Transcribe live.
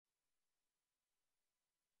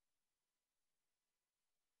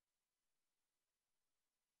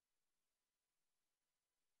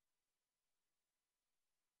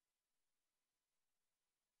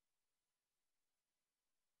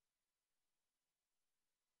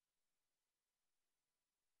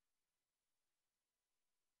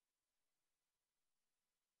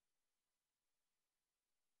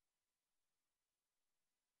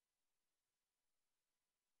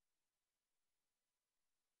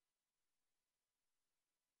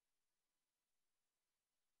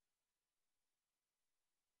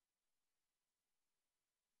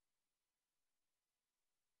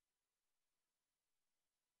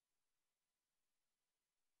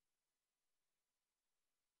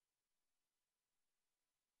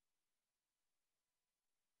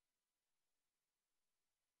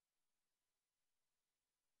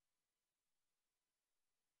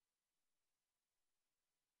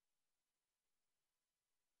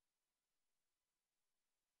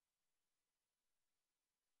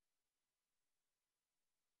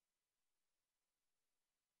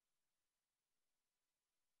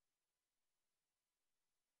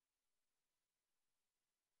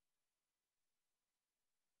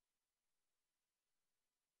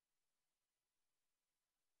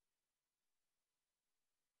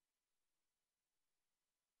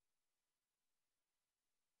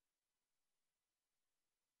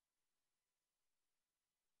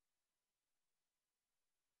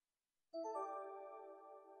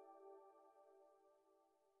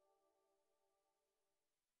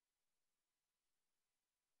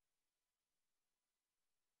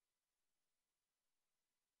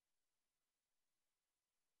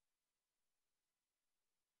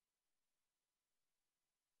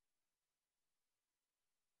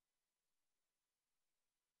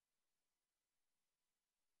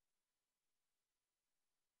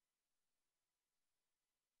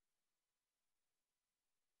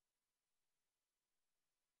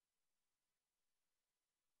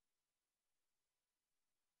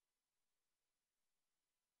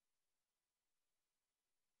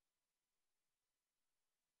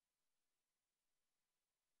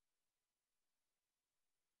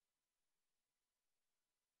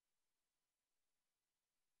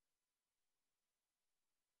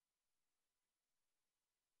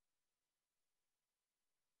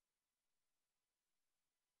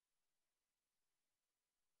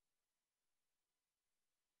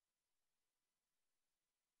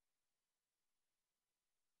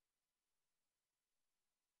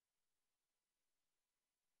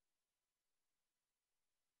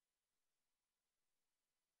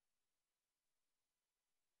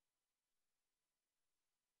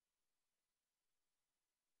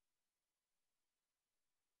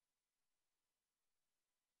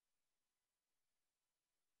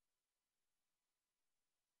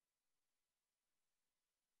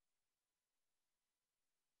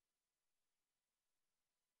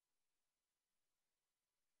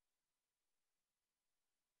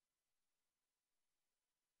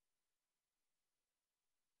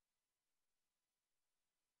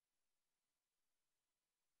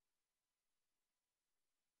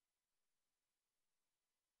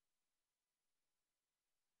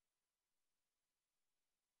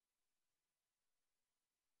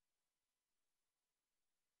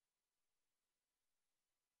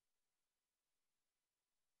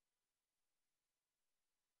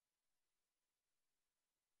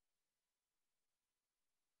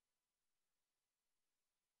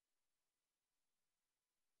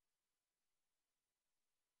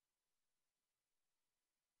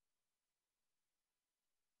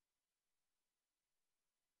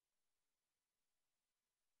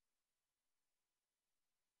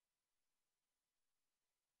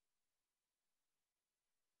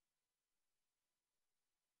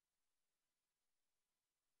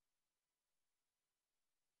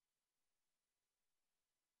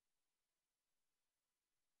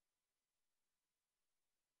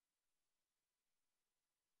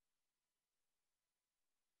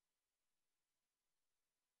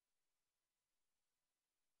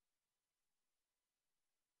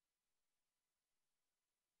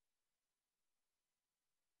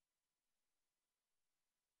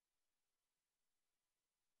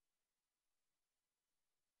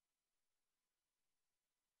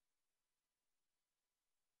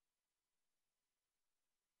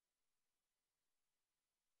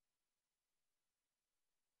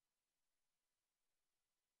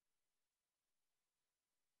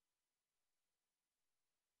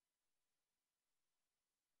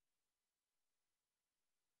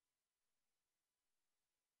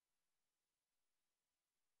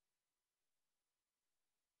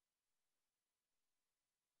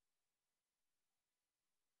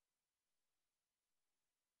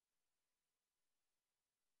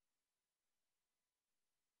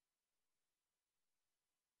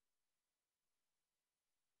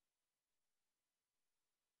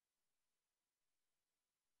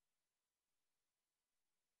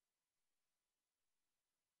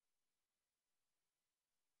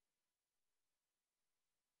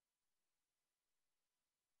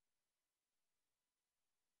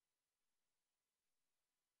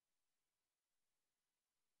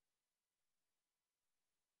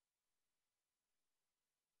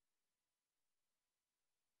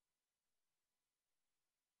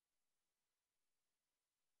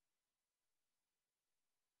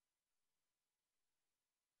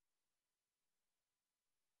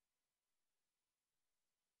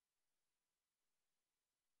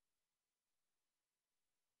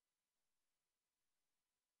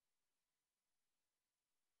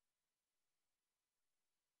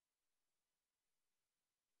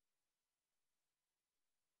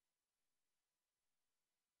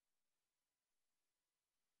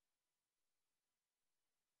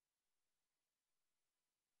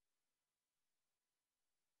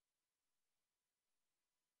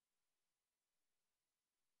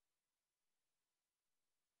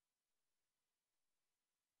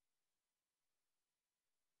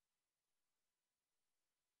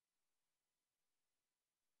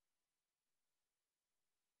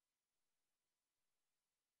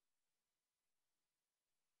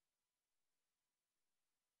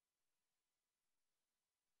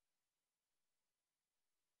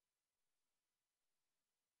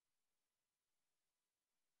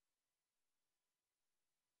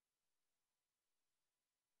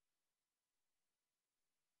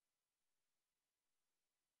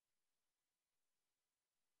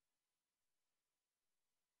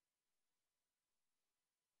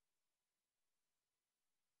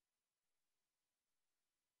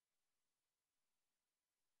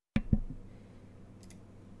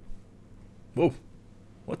Whoa.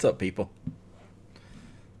 What's up, people?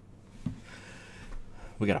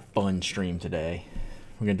 We got a fun stream today.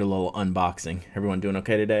 We're going to do a little unboxing. Everyone doing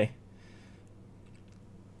okay today?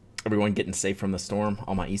 Everyone getting safe from the storm?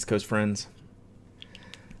 All my East Coast friends?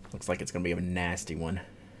 Looks like it's going to be a nasty one.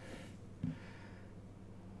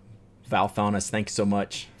 Valthonis, thanks so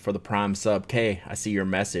much for the Prime sub. Kay, I see your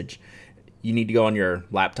message. You need to go on your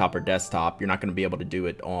laptop or desktop. You're not going to be able to do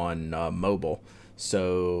it on mobile.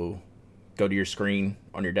 So go to your screen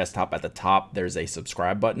on your desktop. At the top, there's a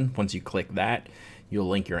subscribe button. Once you click that, you'll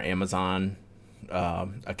link your Amazon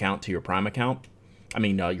account to your Prime account. I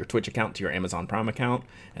mean, your Twitch account to your Amazon Prime account.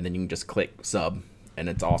 And then you can just click sub. And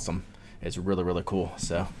it's awesome. It's really, really cool.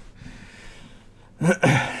 So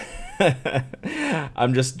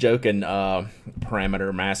I'm just joking,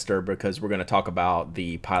 Parameter Master, because we're going to talk about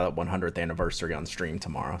the Pilot 100th anniversary on stream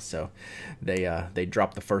tomorrow. So they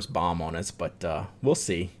dropped the first bomb on us, but we'll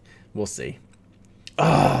see. We'll see.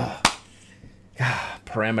 Parameter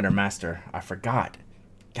Master. I forgot.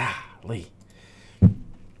 Golly.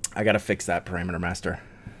 I got to fix that, Parameter Master.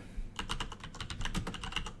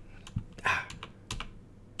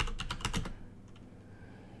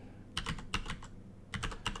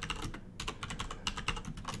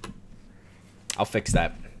 I'll fix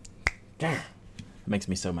that. It makes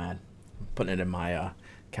me so mad. I'm putting it in my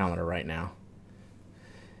calendar right now.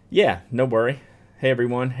 Yeah, no worry. Hey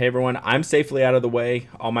everyone. Hey everyone. I'm safely out of the way.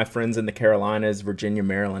 All my friends in the Carolinas, Virginia,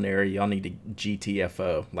 Maryland area, y'all need to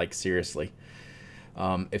GTFO. Like, seriously.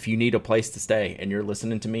 If you need a place to stay and you're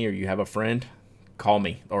listening to me or you have a friend, call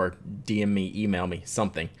me or DM me, email me,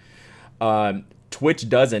 something. Twitch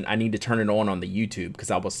doesn't. I need to turn it on the YouTube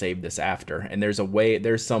because I will save this after. And there's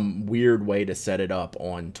some weird way to set it up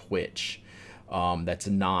on Twitch that's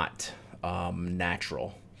not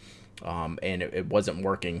natural. And it wasn't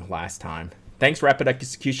working last time. Thanks, Rapid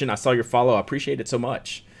Execution. I saw your follow. I appreciate it so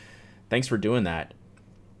much. Thanks for doing that.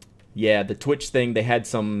 Yeah, the Twitch thing, they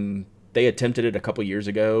attempted it a couple years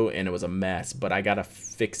ago and it was a mess, but I got to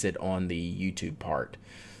fix it on the YouTube part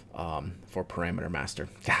for Parameter Master.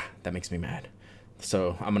 God, that makes me mad.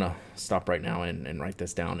 So I'm going to stop right now and write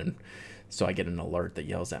this down, and so I get an alert that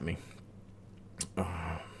yells at me.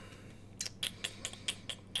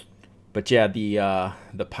 But yeah,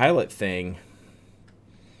 the pilot thing.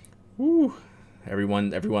 Woo,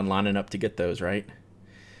 everyone lining up to get those, right?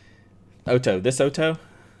 This Oto.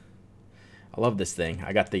 I love this thing.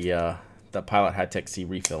 I got the Pilot High-Tech C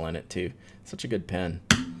refill in it too. Such a good pen.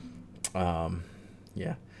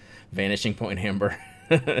 Yeah. Vanishing Point Amber.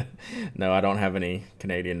 No, I don't have any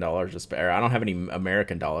Canadian dollars to spare. I don't have any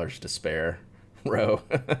American dollars to spare. Row.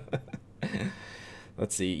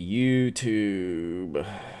 Let's see. YouTube.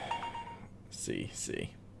 See.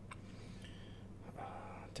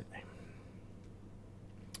 Today.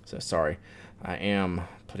 So sorry. I am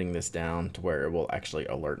putting this down to where it will actually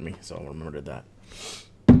alert me. So I'll remember that.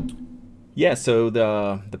 Yeah, so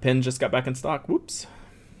the pins just got back in stock. Whoops.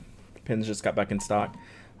 Pins just got back in stock.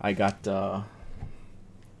 I got... all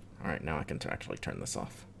right, now I can actually turn this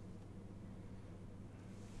off.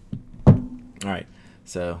 All right,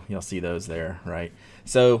 so you'll see those there, right?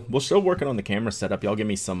 So we're still working on the camera setup. Y'all give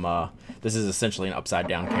me some, this is essentially an upside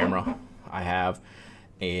down camera I have.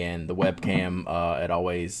 And the webcam, it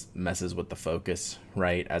always messes with the focus,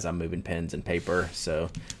 right, as I'm moving pens and paper.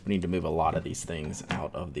 So we need to move a lot of these things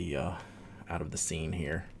out of the scene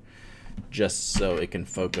here, just so it can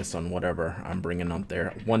focus on whatever I'm bringing up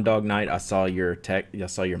there. One Dog Night, I saw your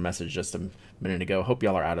message just a minute ago. Hope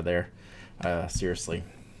y'all are out of there. Seriously.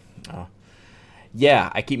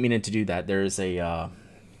 Yeah, I keep meaning to do that. There's a,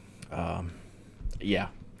 yeah,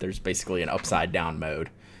 there's basically an upside down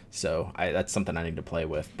mode. So that's something I need to play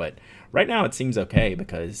with. But right now it seems okay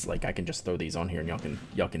because like I can just throw these on here and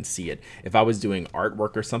y'all can see it. If I was doing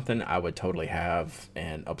artwork or something, I would totally have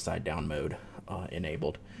an upside down mode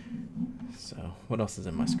enabled. So what else is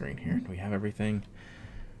in my screen here? Do we have everything?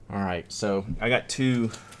 All right, so I got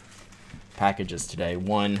two packages today.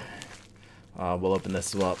 One, we'll open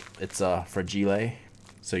this up. It's Fragile,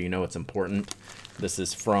 so you know it's important. This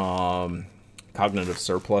is from Cognitive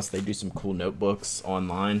Surplus. They do some cool notebooks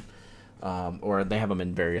online, or they have them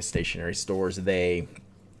in various stationery stores. They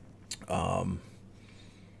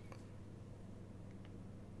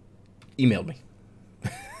emailed me.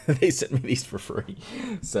 They sent me these for free.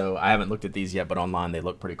 So I haven't looked at these yet, but online they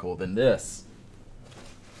look pretty cool. Then this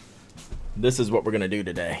is what we're going to do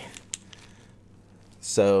today.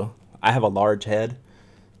 So I have a large head.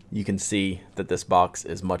 You can see that this box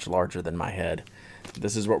is much larger than my head.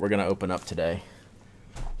 This is what we're going to open up today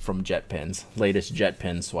from Jet Pens. Latest Jet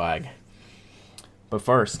Pen swag. But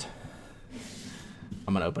first,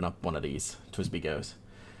 I'm going to open up one of these TWSBI Go's,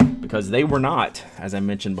 because they were not, as I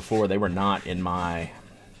mentioned before, they were not in my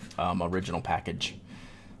original package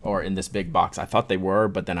or in this big box. I thought they were,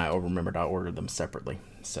 but then I remembered I ordered them separately.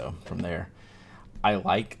 So from there, I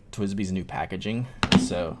like TWSBI's new packaging.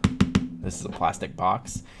 So this is a plastic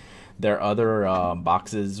box. Their other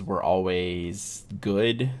boxes were always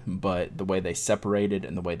good, but the way they separated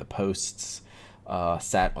and the way the posts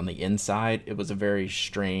sat on the inside, it was a very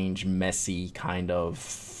strange, messy, kind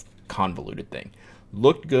of convoluted thing.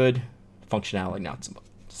 Looked good, functionality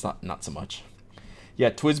not so much. Yeah,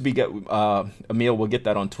 TWSBI, Emil will get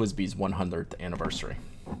that on TWSBI's 100th anniversary.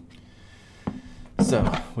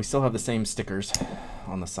 So we still have the same stickers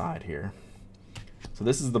on the side here. So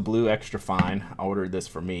this is the blue extra fine. I ordered this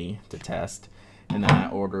for me to test, and then I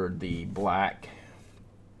ordered the black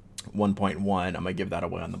 1.1. I'm gonna give that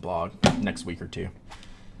away on the blog next week or two.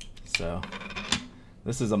 So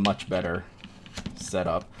this is a much better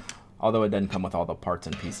setup, although it doesn't come with all the parts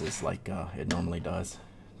and pieces like it normally does.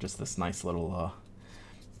 Just this nice little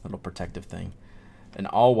little protective thing. An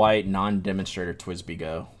all white non-demonstrator TWSBI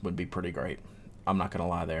Go would be pretty great. I'm not gonna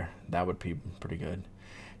lie there. That would be pretty good.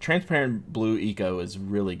 Transparent blue Eco is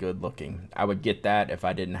really good looking. I would get that if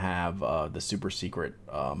I didn't have the super secret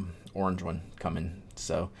orange one coming.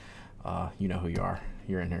 So you know who you are.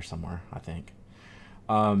 You're in here somewhere, I think.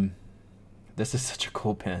 This is such a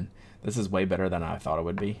cool pen. This is way better than I thought it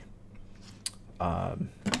would be.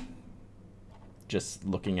 Just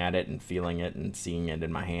looking at it and feeling it and seeing it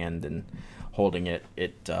in my hand and holding it,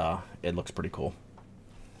 it looks pretty cool.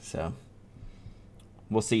 So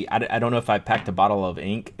we'll see. I don't know if I packed a bottle of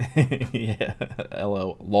ink. Yeah,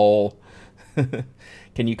 lol.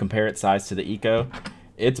 Can you compare its size to the Eco?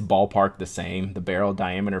 It's ballpark the same. The barrel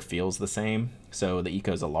diameter feels the same. So the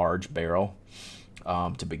Eco's a large barrel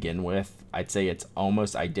to begin with. I'd say it's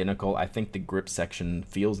almost identical. I think the grip section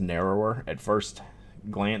feels narrower at first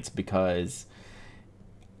glance because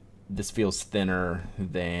this feels thinner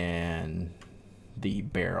than the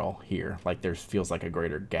barrel here. Like there feels like a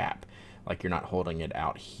greater gap. Like you're not holding it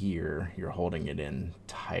out here, you're holding it in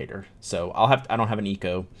tighter. So I don't have an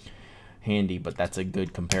Eco handy, but that's a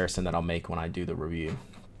good comparison that I'll make when I do the review.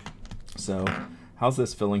 So how's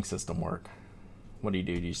this filling system work? What do?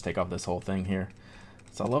 You just take off this whole thing here?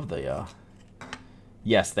 So I love the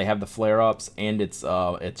yes, they have the flare-ups, and it's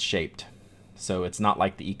shaped. So it's not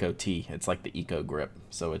like the Eco T, it's like the Eco Grip.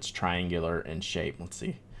 So it's triangular in shape. Let's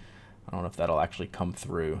see. I don't know if that'll actually come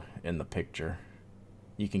through in the picture.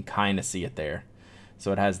 You can kind of see it there.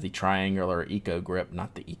 So it has the triangular Eco Grip,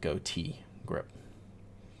 not the Eco T grip.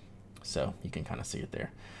 So you can kind of see it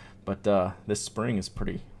there. But this spring is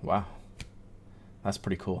pretty, wow. That's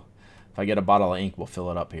pretty cool. If I get a bottle of ink, we'll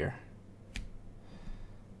fill it up here.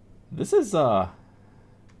 This is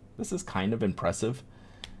kind of impressive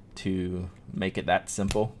to make it that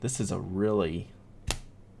simple. This is a really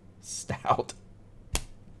stout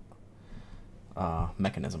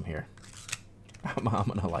mechanism here. I'm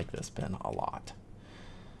gonna like this pen a lot.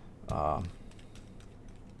 So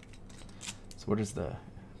what is the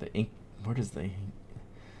ink? Where does the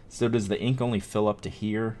so does the ink only fill up to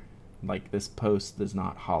here? Like this post is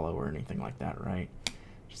not hollow or anything like that, right?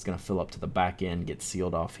 Just gonna fill up to the back end, get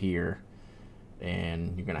sealed off here,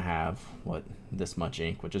 and you're gonna have what, this much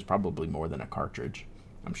ink, which is probably more than a cartridge.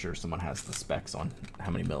 I'm sure someone has the specs on how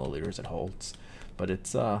many milliliters it holds, but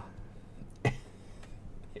it's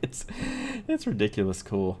it's ridiculous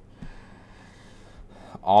cool.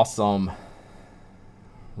 Awesome,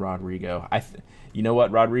 Rodrigo. You know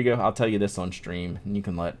what, Rodrigo? I'll tell you this on stream, and you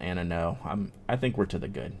can let Anna know. I think we're to the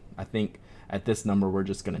good. I think at this number we're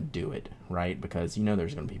just gonna do it, right? Because you know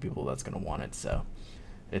there's gonna be people that's gonna want it, so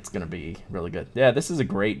it's gonna be really good. Yeah, this is a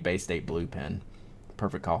great Bay State blue pen.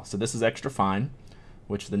 Perfect call. So this is extra fine,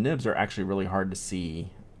 which the nibs are actually really hard to see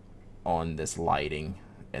on this lighting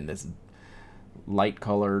and this light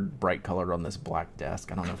colored, bright colored on this black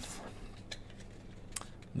desk. I don't know if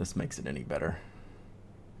this makes it any better.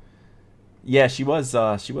 Yeah, she was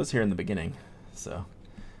here in the beginning, so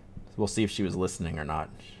we'll see if she was listening or not.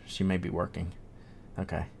 She may be working.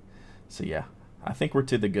 Okay, so yeah, I think we're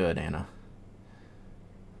to the good, Anna.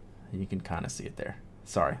 You can kind of see it there.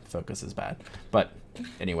 Sorry, focus is bad, but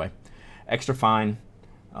anyway, extra fine.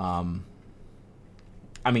 I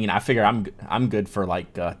mean, I figure I'm good for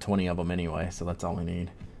like 20 of them anyway, so that's all we need.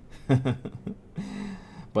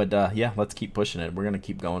 But yeah, let's keep pushing it. We're gonna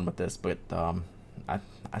keep going with this, but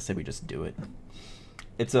I say we just do it.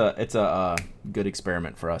 It's a good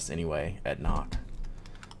experiment for us anyway at Knock,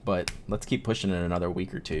 but let's keep pushing it another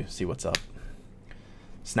week or two, see what's up.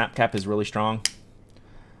 Snap cap is really strong.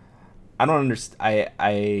 I don't understand.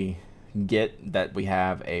 I get that we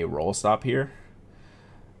have a roll stop here.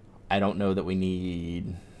 I don't know that we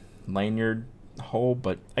need lanyard hole,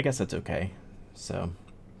 but I guess that's okay. So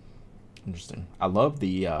interesting. I love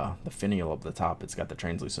the finial up the top. It's got the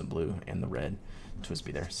translucent blue and the red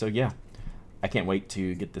Twisby there. So yeah, I can't wait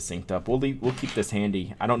to get this inked up. We'll keep this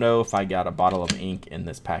handy. I don't know if I got a bottle of ink in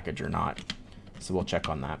this package or not, so we'll check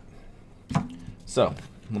on that. So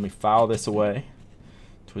let me file this away.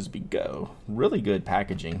 Twisby Go. Really good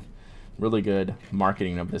packaging. Really good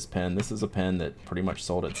marketing of this pen. This is a pen that pretty much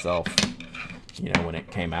sold itself, you know, when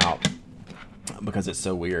it came out, because it's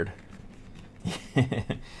so weird.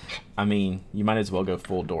 I mean, you might as well go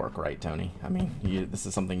full dork, right, Tony? I mean, this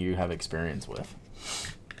is something you have experience with.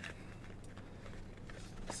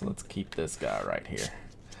 So let's keep this guy right here.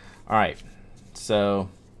 All right. So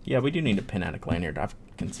yeah, we do need a pen addict lanyard. I've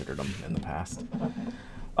considered them in the past.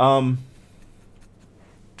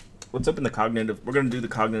 Let's open the cognitive. We're going to do the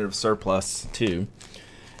cognitive surplus too.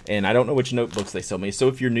 And I don't know which notebooks they sell me. So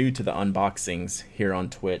if you're new to the unboxings here on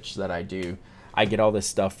Twitch that I do, I get all this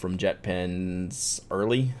stuff from JetPens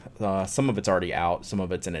early. Some of it's already out. Some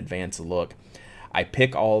of it's an advanced look. I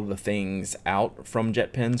pick all the things out from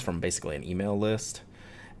JetPens from basically an email list,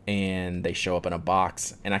 and they show up in a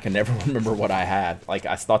box, and I can never remember what I had. Like,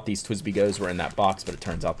 I thought these Twisby Go's were in that box, but it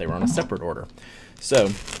turns out they were on a separate order. So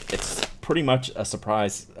it's pretty much a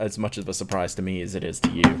surprise, as much of a surprise to me as it is to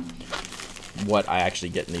you, what I actually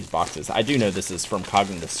get in these boxes. I do know this is from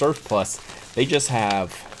Cognitive Surplus. They just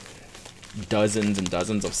have dozens and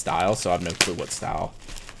dozens of styles, so I have no clue what style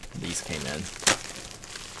these came in.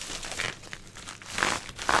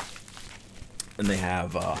 And they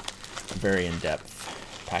have very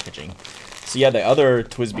in-depth packaging. So yeah, the other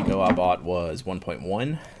Twisby Go I bought was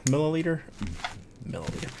 1.1 millimeter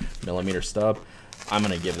stub. I'm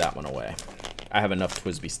gonna give that one away. I have enough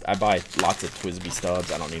Twisby. I buy lots of Twisby stubs.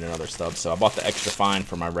 I don't need another stub, so I bought the extra fine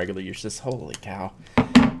for my regular use. Just holy cow,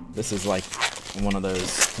 this is like one of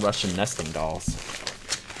those Russian nesting dolls.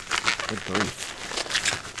 Good grief.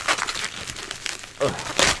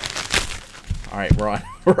 Ugh. All right,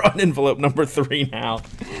 we're on envelope number 3 now.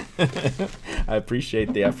 I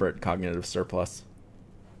appreciate the effort, Cognitive Surplus.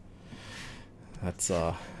 That's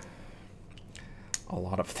a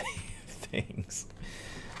lot of things.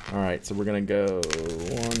 All right, so we're gonna go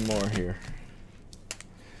one more here.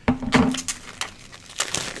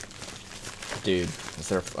 Dude, is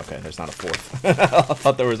there? Okay, there's not a fourth. I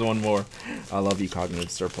thought there was one more. I love you,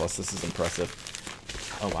 Cognitive Surplus. This is impressive.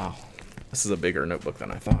 Oh wow, this is a bigger notebook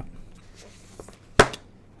than I thought.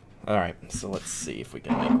 All right, so let's see if we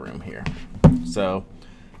can make room here. So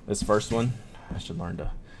this first one, I should learn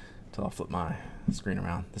to, till I flip my screen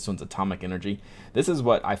around. This one's Atomic Energy. This is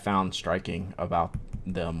what I found striking about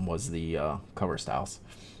them, was the cover styles.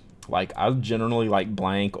 Like, I generally like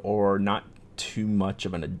blank or not too much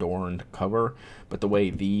of an adorned cover, but the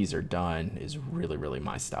way these are done is really, really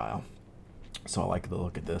my style. So I like the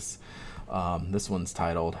look at this. This one's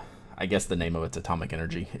titled, I guess the name of it's Atomic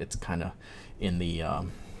Energy. It's kind of in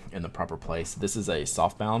the proper place. This is a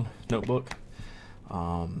softbound notebook.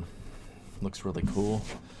 Looks really cool.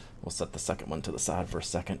 We'll set the second one to the side for a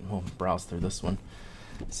second. We'll browse through this one.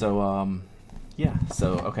 So yeah,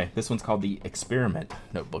 so okay, this one's called the Experiment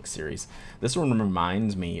Notebook Series. This one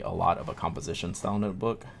reminds me a lot of a composition style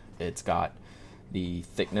notebook. It's got the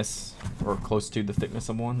thickness, or close to the thickness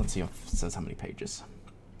of one. Let's see if it says how many pages.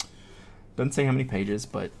 Doesn't say how many pages,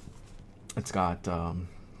 but it's got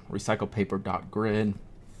recycled paper dot grid.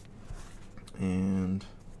 And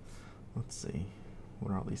let's see,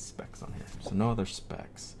 what are all these specs on here? So no other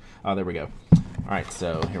specs. Oh, there we go. All right,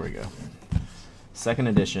 so here we go. Second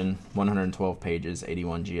edition, 112 pages,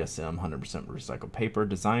 81 GSM, 100% recycled paper,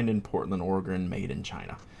 designed in Portland, Oregon, made in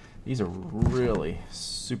China. These are really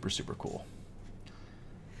super, super cool.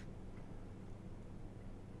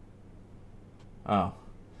 Oh,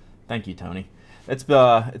 thank you, Tony. It's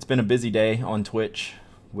been a busy day on Twitch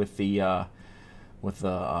with the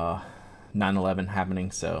 9/11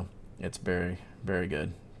 happening, so it's very, very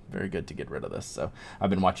good. Very good to get rid of this. So I've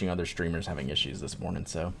been watching other streamers having issues this morning,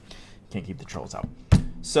 so can't keep the trolls out.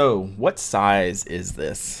 So what size is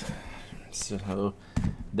this? So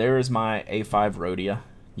there is my A5 Rhodia.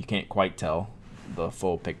 You can't quite tell the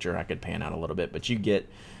full picture. I could pan out a little bit, but you get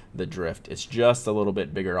the drift. It's just a little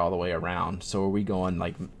bit bigger all the way around. So are we going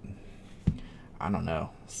like, I don't know,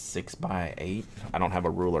 6 by 8? I don't have a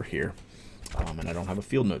ruler here. And I don't have a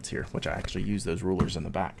field notes here, which I actually use those rulers in the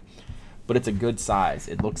back. But it's a good size.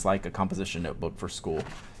 It looks like a composition notebook for school.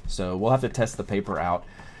 So we'll have to test the paper out.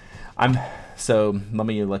 So let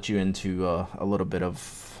me let you into a little bit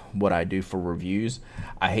of what I do for reviews,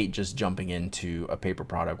 I hate just jumping into a paper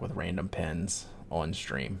product with random pens on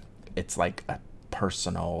stream. It's like a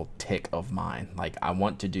personal tick of mine. Like, I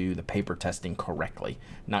want to do the paper testing correctly,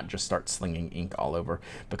 not just start slinging ink all over,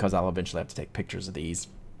 because I'll eventually have to take pictures of these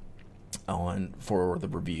on for the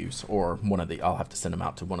reviews, or I'll have to send them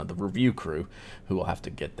out to one of the review crew who will have to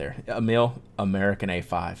get there. Emil, American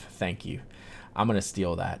A5, thank you. I'm gonna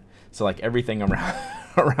steal that. So like everything around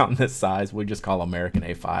around this size, we just call American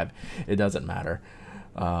A5. It doesn't matter.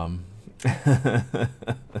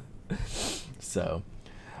 So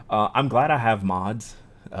I'm glad I have mods,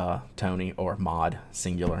 Tony, or mod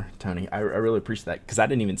singular Tony. I really appreciate that, because I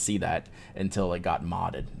didn't even see that until it got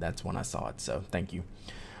modded. That's when I saw it. So thank you.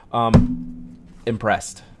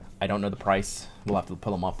 Impressed. I don't know the price. We'll have to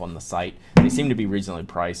pull them up on the site. They seem to be reasonably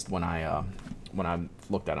priced when I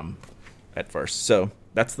looked at them at first. So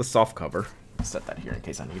that's the soft cover. I'll set that here in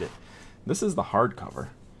case I need it. This is the hard cover.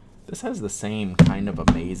 This has the same kind of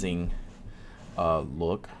amazing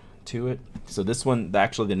look to it. So this one,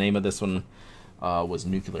 actually the name of this one was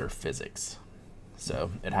Nuclear Physics.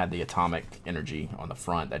 So it had the atomic energy on the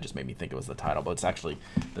front. That just made me think it was the title, but it's actually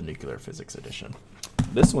the Nuclear Physics edition.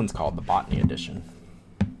 This one's called the Botany edition.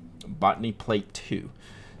 Botany Plate 2.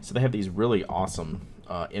 So they have these really awesome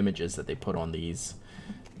images that they put on these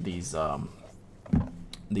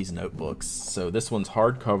notebooks. So this one's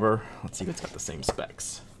hardcover. Let's see if it's got the same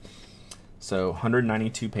specs. So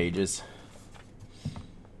 192 pages.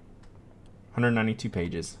 192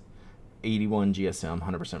 pages. 81 GSM,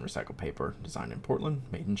 100% recycled paper, designed in Portland,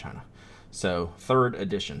 made in China. So 3rd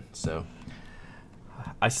edition. So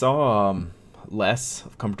I saw Les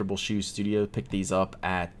of Comfortable Shoes Studio pick these up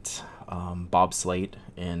at Bob Slate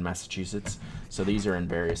in Massachusetts. So these are in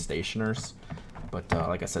various stationers. But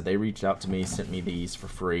like I said, they reached out to me, sent me these for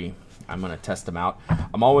free. I'm going to test them out.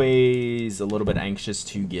 I'm always a little bit anxious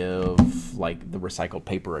to give like the recycled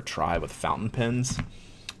paper a try with fountain pens.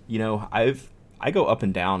 You know, I go up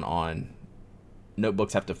and down on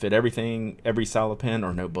notebooks have to fit everything, every style of pen,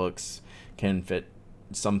 or notebooks can fit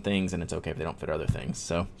some things and it's okay if they don't fit other things.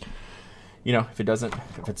 So, you know, if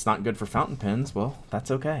it's not good for fountain pens, well,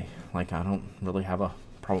 that's okay. Like, I don't really have a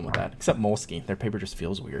problem with that, except Moleskine. Their paper just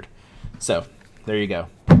feels weird. So there you go.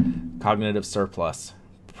 Cognitive Surplus.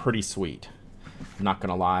 Pretty sweet. I'm not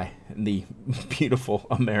gonna lie. The beautiful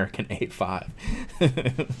American A5.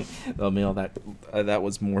 Emil, that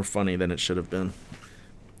was more funny than it should have been.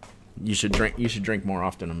 You should drink more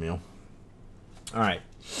often, Emil. All right.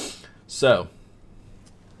 So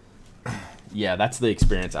yeah, that's the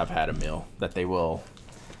experience I've had, Emil, that they will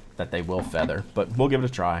feather, but we'll give it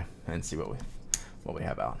a try and see what we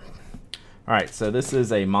have out. All right, so this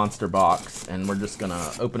is a monster box, and we're just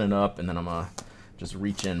gonna open it up, and then I'm gonna just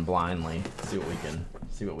reach in blindly, see what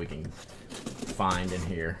we can find in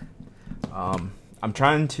here. I'm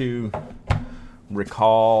trying to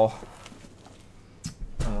recall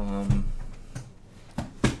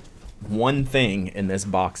one thing in this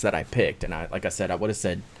box that I picked, and like I said, I would have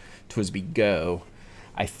said Twisby Go.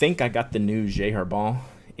 I think I got the new J. Herbin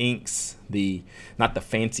inks, not the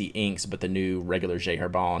fancy inks, but the new regular J.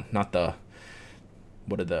 Herbin, not the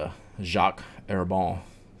Jacques Herbin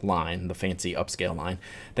line, the fancy upscale line.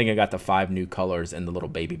 I think I got the 5 new colors in the little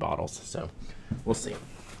baby bottles, so we'll see.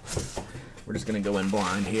 We're just gonna go in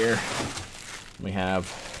blind here. We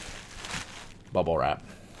have bubble wrap.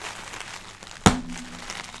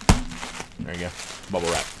 There you go, bubble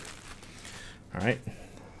wrap. All right,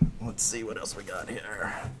 let's see what else we got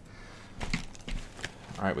here.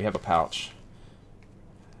 All right, we have a pouch.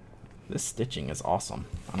 This stitching is awesome.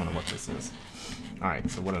 I don't know what this is. All right,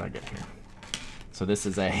 so what did I get here? So this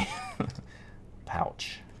is a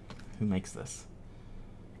pouch. Who makes this?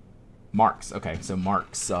 Marks. Okay, so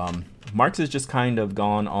Marks. Marks has just kind of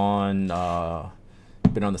gone on,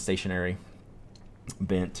 been on the stationery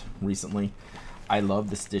bent recently. I love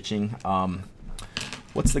the stitching.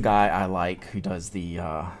 What's the guy I like who does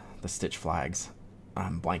the stitch flags?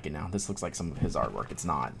 I'm blanking now. This looks like some of his artwork. It's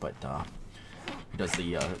not, but he does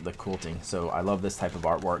the quilting. So I love this type of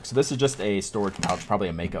artwork. So this is just a storage pouch, probably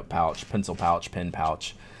a makeup pouch, pencil pouch, pen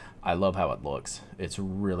pouch. I love how it looks. It's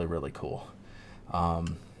really, really cool. Why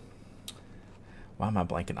am I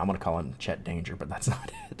blanking? I'm gonna call him Chet Danger, but that's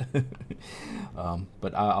not it.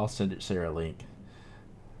 But I'll send it Sarah a link.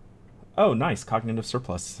 Oh, nice, Cognitive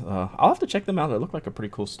Surplus. I'll have to check them out. They look like a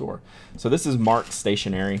pretty cool store. So this is Mark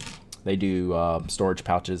Stationery. They do storage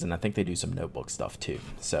pouches, and I think they do some notebook stuff too.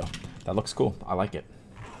 So that looks cool. I like it.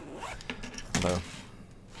 Although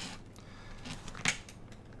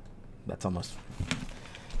that's almost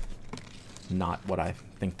not what I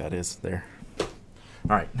think that is there.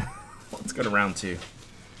 All right, let's go to round 2.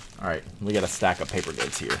 All right, we got a stack of paper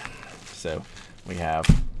goods here. So we have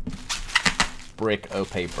brick o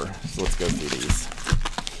paper. So let's go through these.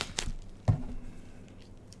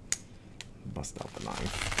 Bust out the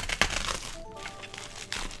knife.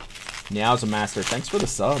 Meow's a master. Thanks for the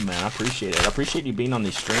sub, man. I appreciate it. I appreciate you being on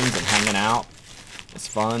these streams and hanging out. It's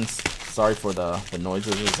fun. Sorry for the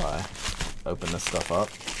noises as I open this stuff up.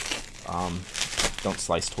 Don't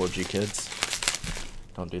slice towards you, kids.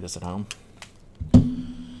 Don't do this at home.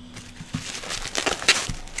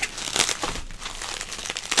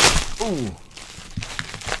 Ooh.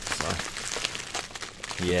 Sorry.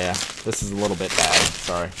 Yeah, this is a little bit bad.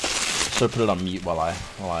 Sorry. Should have put it on mute while I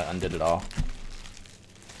undid it all.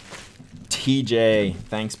 TJ,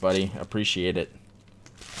 thanks, buddy. Appreciate it.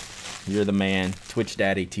 You're the man. Twitch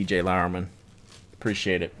daddy, TJ Lowerman.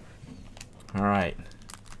 Appreciate it. All right.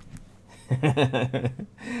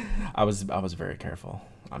 I was very careful.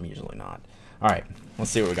 I'm usually not. All right. Let's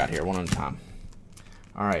see what we got here. One at a time.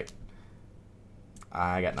 All right.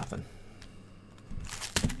 I got nothing.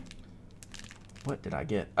 What did I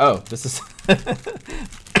get? Oh, this is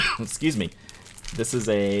excuse me. This is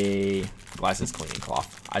a glasses cleaning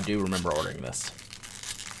cloth. I do remember ordering this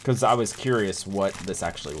because I was curious what this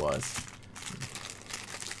actually was.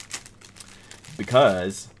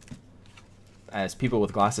 Because, as people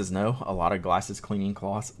with glasses know, a lot of glasses cleaning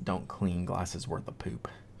cloths don't clean glasses worth of poop.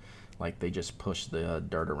 Like, they just push the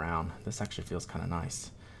dirt around. This actually feels kind of nice.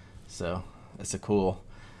 So, it's a cool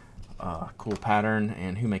pattern.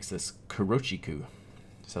 And who makes this? Kurochiku.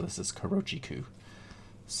 So, this is Kurochiku.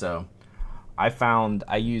 So,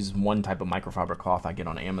 I use one type of microfiber cloth I get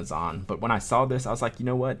on Amazon. But when I saw this, I was like, you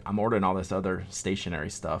know what? I'm ordering all this other stationery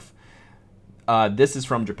stuff. This is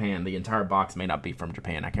from Japan. The entire box may not be from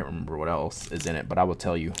Japan. I can't remember what else is in it, but I will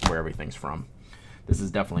tell you where everything's from. This is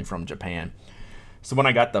definitely from Japan. So when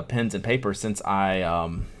I got the pens and paper, since I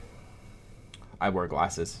wear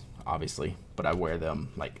glasses, obviously, but I wear them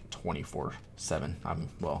like 24/7.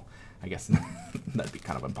 Well, I guess that'd be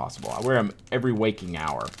kind of impossible. I wear them every waking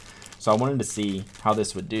hour. So I wanted to see how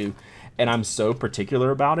this would do. And I'm so particular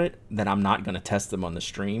about it that I'm not going to test them on the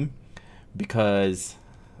stream because...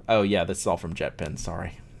 Oh, yeah, this is all from JetPen.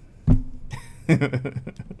 Sorry.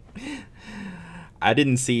 I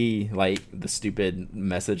didn't see, like, the stupid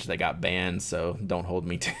message that got banned, so don't hold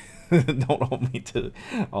me to don't hold me to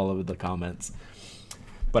all of the comments.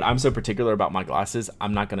 But I'm so particular about my glasses,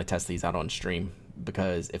 I'm not going to test these out on stream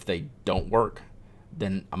because if they don't work,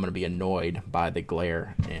 then I'm going to be annoyed by the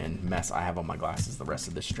glare and mess I have on my glasses the rest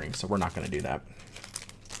of the stream, so we're not going to do that.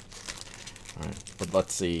 All right, but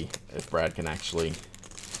let's see if Brad can actually...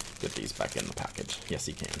 get these back in the package. Yes,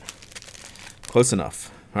 he can. Close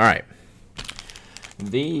enough. All right.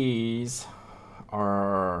 These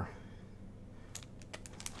are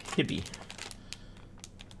Hibby.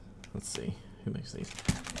 Let's see. Who makes these?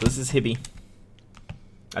 So this is Hibby.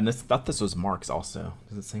 And I thought this was Marks also.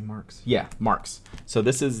 Does it say Marks? Yeah, Marks. So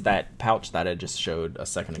this is that pouch that I just showed a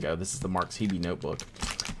second ago. This is the Marks Hibby notebook.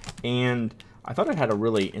 And I thought it had a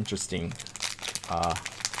really interesting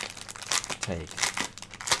take.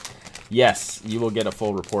 Yes, you will get a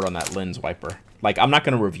full report on that lens wiper. Like, I'm not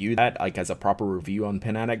going to review that like as a proper review on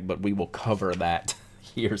Pen Addict, but we will cover that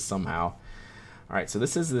here somehow. All right, so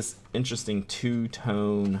this is this interesting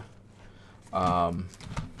two-tone. Wow,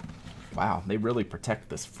 they really protect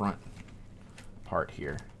this front part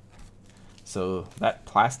here. So that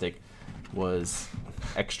plastic was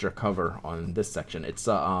extra cover on this section. It's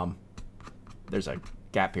there's a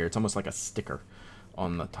gap here. It's almost like a sticker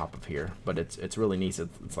on the top of here, but it's really neat.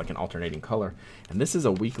 It's like an alternating color, and this is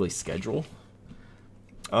a weekly schedule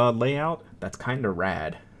layout that's kind of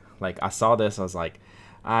rad. Like, I saw this, I was like,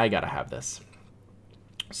 I gotta have this.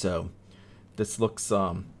 So this looks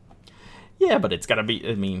yeah, but it's gotta be,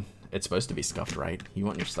 I mean, it's supposed to be scuffed, right? You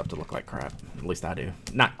want your stuff to look like crap. At least I do.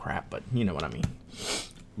 Not crap, but you know what I mean.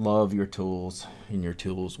 Love your tools, and your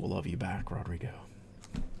tools will love you back, Rodrigo.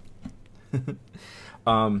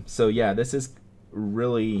 So yeah, this is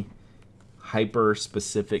really hyper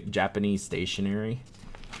specific Japanese stationery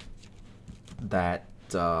that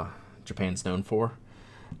Japan's known for.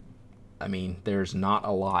 I mean, there's not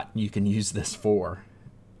a lot you can use this for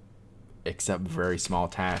except very small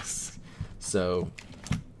tasks. So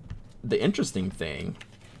the interesting thing,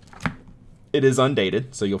 it is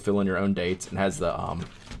undated, so you'll fill in your own dates. It has the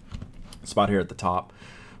spot here at the top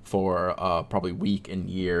for probably week and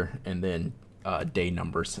year, and then day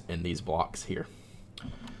numbers in these blocks here.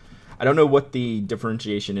 I don't know what the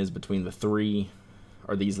differentiation is between the three.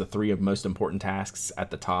 Are these the three of most important tasks at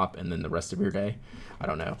the top and then the rest of your day? I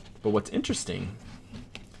don't know. But what's interesting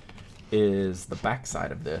is the back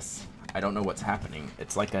side of this I don't know what's happening.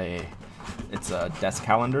 It's like it's a desk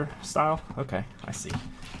calendar style. Okay, I see.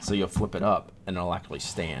 So you'll flip it up and it'll actually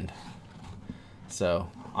stand. So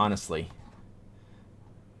honestly,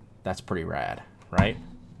 that's pretty rad, right?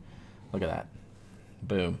 Look at that.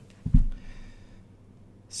 Boom.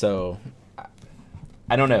 So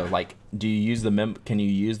I don't know, like, do you use the can you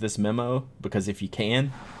use this memo? Because if you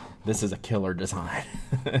can, this is a killer design,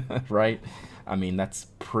 right? I mean, that's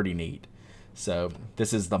pretty neat. So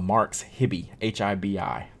this is the Marks Hibi,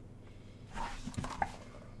 H-I-B-I.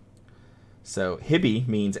 So Hibi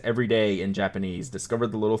means every day in Japanese. Discover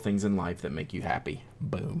the little things in life that make you happy.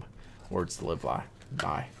 Boom. Words to live by.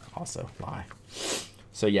 Also lie.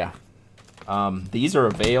 So yeah, these are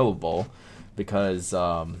available because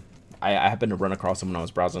I happened to run across them when I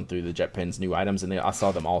was browsing through the JetPens new items, and I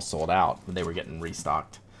saw them all sold out. They were getting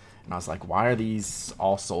restocked. And I was like, why are these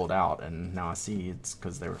all sold out? And now I see it's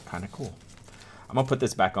because they were kind of cool. I'm going to put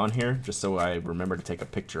this back on here just so I remember to take a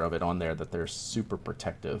picture of it on there, that they're super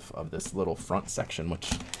protective of this little front section,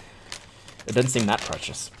 which it doesn't seem that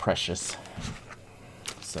precious.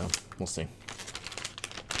 So we'll see.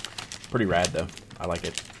 Pretty rad though. I like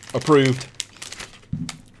it. Approved.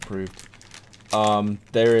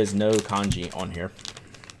 There is no kanji on here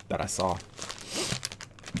that I saw.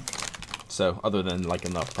 So other than like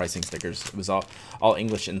in the pricing stickers, it was all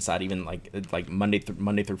English inside, even like Monday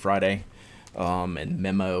through Friday. And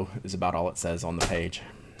memo is about all it says on the page.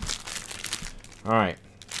 All right.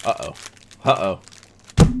 Uh-oh.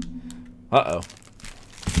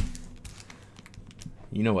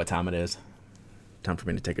 You know what time it is. Time for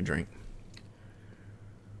me to take a drink.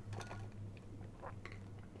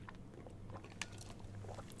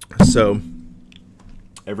 So,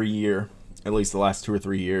 every year, at least the last 2 or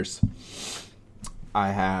 3 years,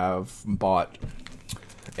 I have bought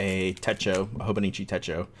a Techo, a Hobonichi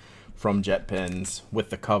Techo, from JetPens with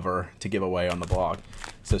the cover to give away on the blog.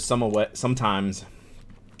 So sometimes,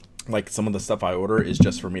 like, some of the stuff I order is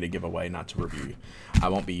just for me to give away, not to review. I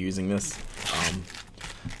won't be using this.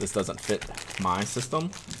 This doesn't fit my system,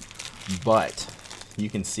 but you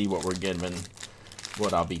can see what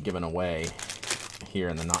what I'll be giving away here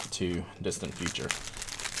in the not too distant future.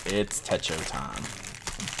 It's Techo time.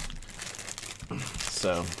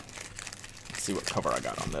 So let's see what cover I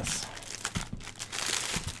got on this.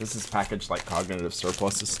 This is packaged like Cognitive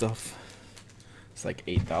Surplus's stuff. It's like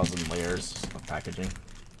 8,000 layers of packaging.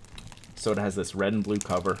 So it has this red and blue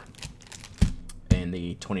cover and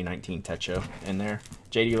the 2019 Techo in there.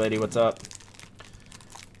 JD lady, what's up?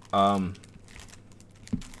 I'm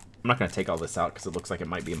not going to take all this out because it looks like it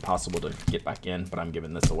might be impossible to get back in, but I'm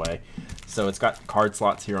giving this away. So it's got card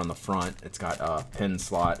slots here on the front. It's got a pen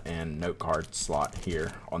slot and note card slot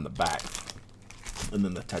here on the back. And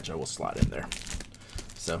then the Techo will slide in there.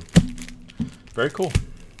 So, very cool.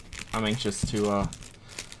 I'm anxious to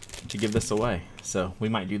give this away. So, we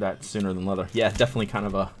might do that sooner than later. Yeah, definitely kind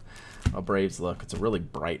of a Braves look. It's a really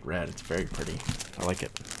bright red. It's very pretty. I like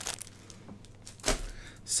it.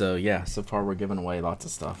 So, yeah, so far we're giving away lots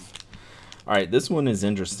of stuff. Alright, this one is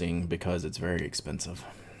interesting because it's very expensive.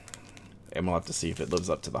 And we'll have to see if it lives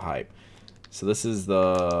up to the hype. So, this is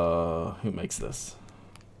the... Who makes this?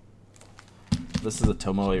 This is a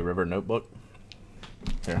Tomoe River notebook.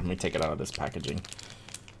 Here, let me take it out of this packaging.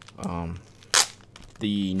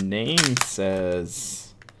 The name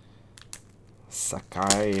says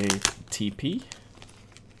Sakai TP.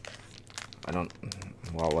 Well,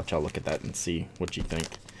 I'll let y'all look at that and see what you think.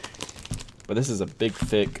 But this is a big,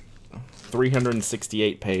 thick,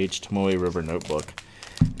 368-page Tomoe River notebook.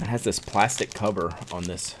 It has this plastic cover on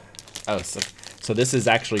this. Oh, so this is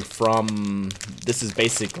actually this is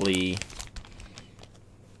basically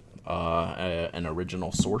an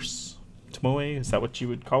original source Tomoe. Is that what you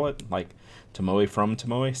would call it? Like Tomoe from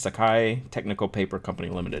Tomoe? Sakai Technical Paper Company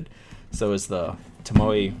Limited. So is the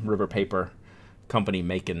Tomoe River Paper Company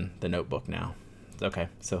making the notebook now. Okay,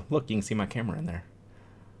 so look, you can see my camera in there.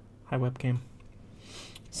 Hi, webcam.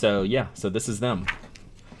 So yeah, so this is them.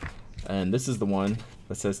 And this is the one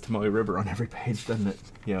that says Tomoe River on every page, doesn't it?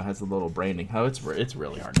 You know, it has the little branding. Oh, it's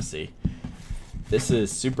really hard to see. This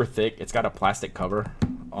is super thick. It's got a plastic cover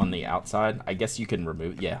on the outside. I guess you can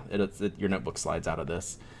remove, yeah, your notebook slides out of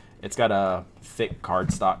this. It's got a thick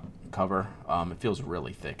cardstock cover. It feels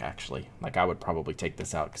really thick, actually. Like, I would probably take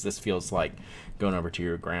this out because this feels like going over to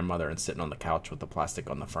your grandmother and sitting on the couch with the plastic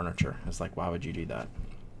on the furniture. It's like, why would you do that?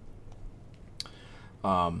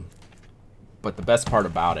 But the best part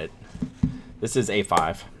about it, this is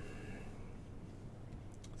A5.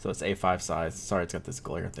 So it's A5 size. Sorry, it's got this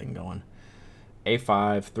glare thing going.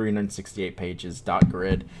 A5, 368 pages, dot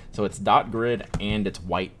grid. So it's dot grid and it's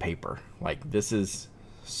white paper. Like, this is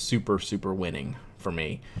super, super winning for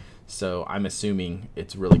me. So I'm assuming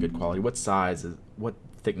it's really good quality. What size is, what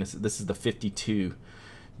thickness? This is the 52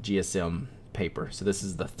 GSM paper. So this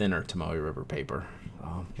is the thinner Tomoe River paper,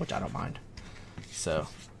 which I don't mind. So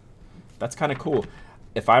that's kind of cool.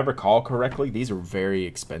 If I recall correctly, these are very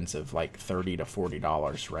expensive, like $30 to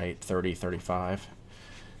 $40, right? 30, 35.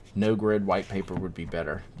 No grid white paper would be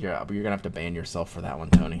better. Yeah, but you're gonna have to ban yourself for that one,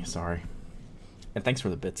 Tony. Sorry. And thanks for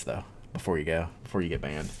the bits though. Before you get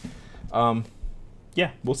banned.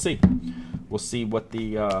 Yeah, we'll see. We'll see what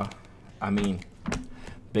the. I mean,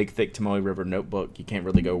 big thick Tomoe River notebook. You can't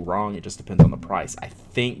really go wrong. It just depends on the price. I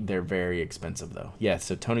think they're very expensive though. Yeah,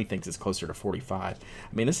 so Tony thinks it's closer to 45.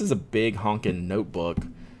 I mean, this is a big honking notebook,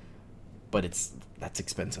 but that's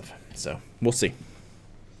expensive. So we'll see.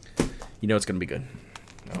 You know it's gonna be good.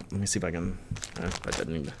 Oh, let me see if I can. That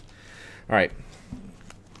didn't even. All right.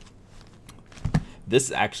 This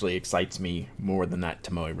actually excites me more than that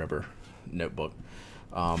Tomoe River notebook.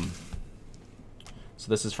 So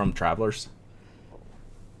this is from Travelers.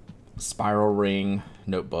 Spiral ring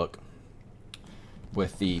notebook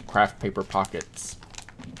with the craft paper pockets.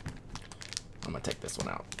 I'm gonna take this one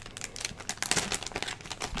out.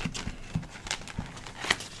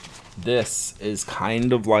 This is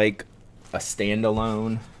kind of like a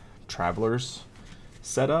standalone Travelers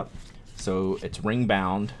setup. So it's ring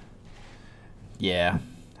bound. Yeah,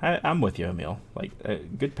 I'm with you, Emil. Like,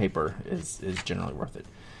 good paper is generally worth it.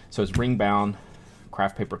 So it's ring bound,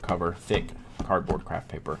 craft paper cover, thick cardboard craft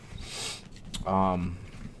paper.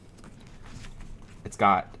 It's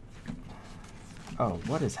got. Oh,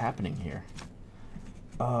 what is happening here?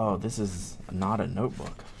 Oh, this is not a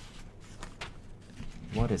notebook.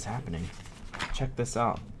 What is happening? Check this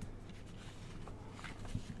out.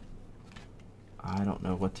 I don't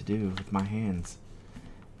know what to do with my hands.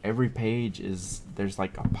 Every page is, there's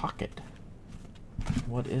like a pocket.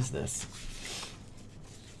 What is this?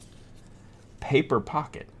 Paper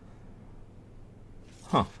pocket.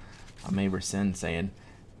 Huh. I may rescind saying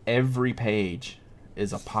every page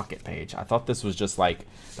is a pocket page. I thought this was just like,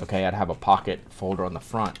 okay, I'd have a pocket folder on the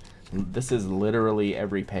front. This is literally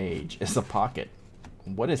every page is a pocket.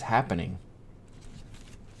 What is happening?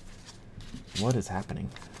 What is happening?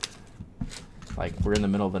 Like, we're in the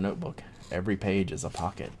middle of the notebook. Every page is a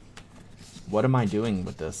pocket. What am I doing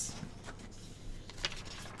with this?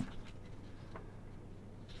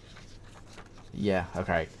 Yeah,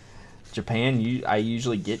 okay. Japan, I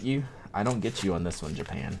usually get you. I don't get you on this one,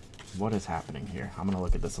 Japan. What is happening here? I'm going to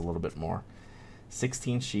look at this a little bit more.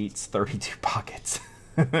 16 sheets, 32 pockets.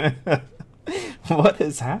 What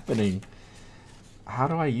is happening? How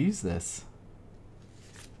do I use this?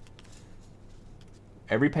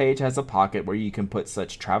 Every page has a pocket where you can put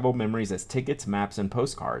such travel memories as tickets, maps, and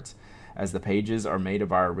postcards. As the pages are made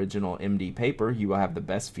of our original MD paper, you will have the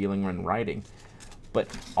best feeling when writing. But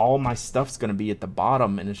all my stuff's going to be at the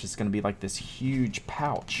bottom, and it's just going to be like this huge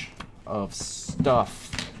pouch of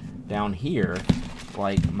stuff down here.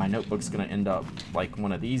 Like, my notebook's going to end up like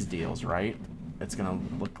one of these deals, right? It's going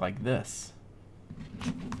to look like this.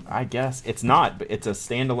 I guess. It's not, but it's a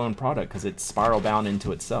standalone product because it's spiral bound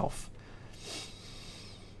into itself.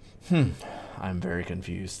 I'm very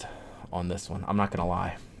confused on this one. I'm not going to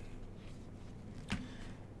lie.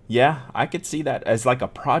 Yeah, I could see that as like a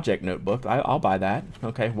project notebook. I'll buy that.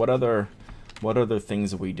 Okay, what other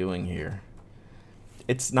things are we doing here?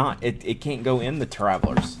 It's not, it can't go in the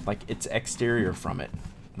Travelers. Like, it's exterior from it,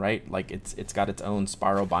 right? Like, it's got its own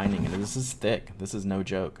spiral binding, and this is thick. This is no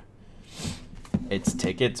joke. It's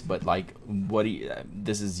tickets, but like,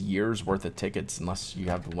 this is years worth of tickets unless you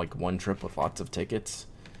have like one trip with lots of tickets.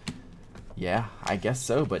 Yeah, I guess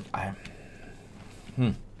so, but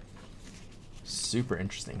super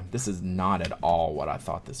interesting. This is not at all what I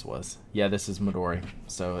thought this was. Yeah, this is Midori,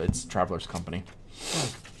 so it's Travelers Company.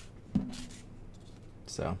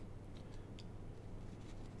 So,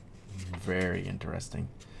 very interesting.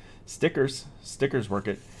 Stickers work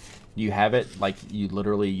it. You have it, like, you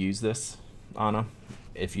literally use this, Anna?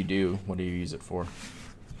 If you do, what do you use it for?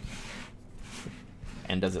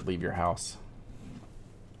 And does it leave your house?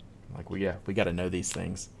 Like, we got to know these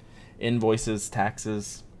things. Invoices,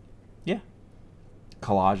 taxes, yeah.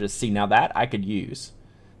 Collages. See, now that I could use.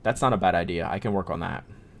 That's not a bad idea. I can work on that.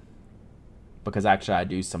 Because actually I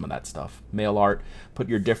do some of that stuff. Mail art. Put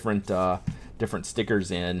your different stickers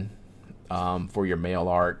in for your mail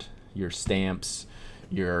art, your stamps,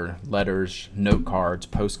 your letters, note cards,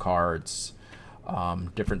 postcards,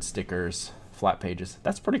 different stickers, flat pages.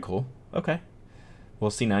 That's pretty cool. Okay. Well,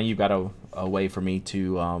 see, now you've got a way for me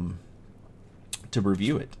to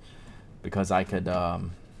review it, because I could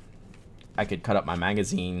cut up my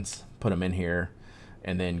magazines, put them in here,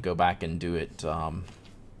 and then go back and do it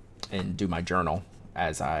and do my journal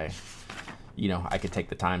as I, you know, I could take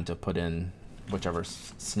the time to put in whichever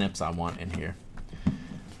snips I want in here.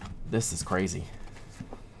 This is crazy.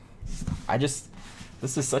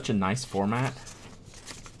 This is such a nice format.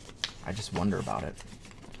 I just wonder about it.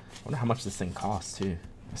 I wonder how much this thing costs too.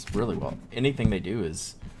 It's really well. Anything they do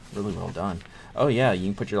is really well done. Oh yeah, you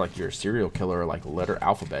can put your serial killer like letter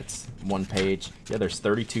alphabets, one page. Yeah, there's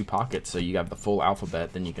 32 pockets, so you have the full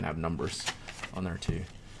alphabet. Then you can have numbers on there too.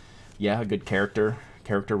 Yeah, a good character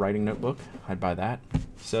writing notebook. I'd buy that.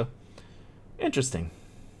 So interesting.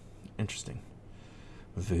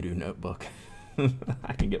 Voodoo notebook.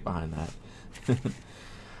 I can get behind that.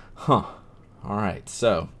 Huh. All right,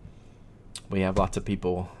 so we have lots of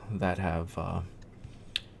people that have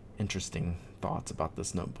interesting thoughts about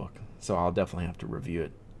this notebook. So I'll definitely have to review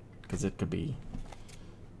it because it could be,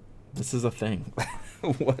 this is a thing.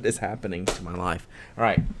 What is happening to my life? All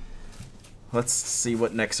right, let's see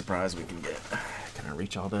what next surprise we can get. Can I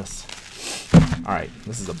reach all this? All right,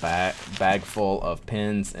 this is a bag full of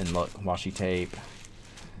pins and look, washi tape,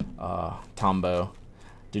 Tombow.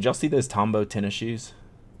 Did y'all see those Tombow tennis shoes?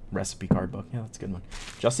 Recipe card book. Yeah, that's a good one.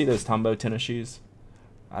 Did y'all see those Tombow tennis shoes?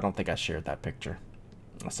 I don't think I shared that picture.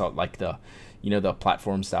 I saw like the, you know, the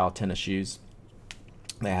platform style tennis shoes.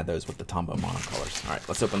 They had those with the Tombow monocolors. All right,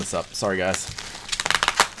 let's open this up. Sorry, guys.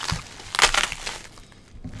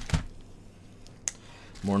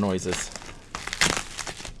 More noises.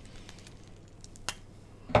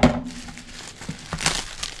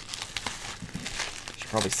 Should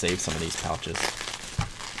probably save some of these pouches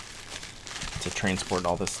to transport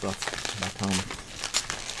all this stuff back home.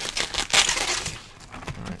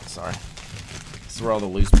 All right, sorry. This is where all the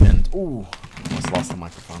loose pins. Ooh, almost lost the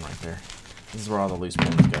microphone right there. This is where all the loose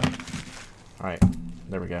pins go. All right,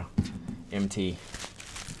 there we go. MT.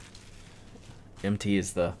 MT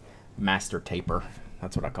is the master taper.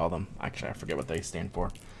 That's what I call them. Actually, I forget what they stand for.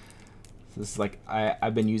 So this is like,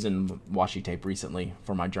 I've been using washi tape recently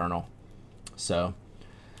for my journal. So,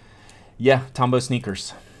 yeah, Tombow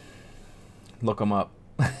sneakers. Look them up.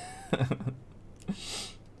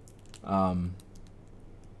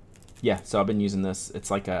 Yeah, so I've been using this. It's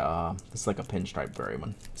like a pinstripe berry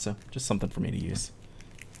one. So just something for me to use.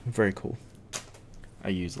 Very cool. I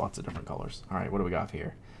use lots of different colors. All right, what do we got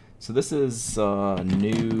here? So this is a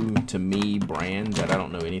new to me brand that I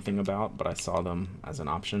don't know anything about, but I saw them as an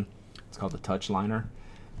option. It's called the Touch Liner.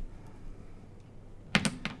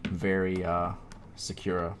 Very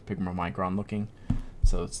Secura Pigma Micron looking.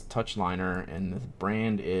 So it's Touch Liner, and the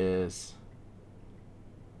brand is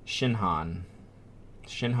Shinhan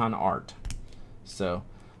Art. So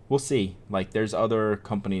we'll see. Like, there's other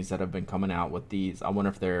companies that have been coming out with these. I wonder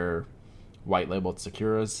if they're white labeled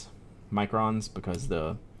Securas microns, because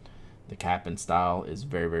the cap and style is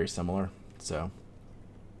very, very similar. So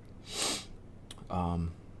a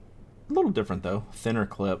little different though. Thinner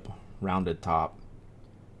clip, rounded top.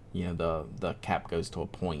 You know, the cap goes to a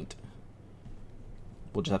point.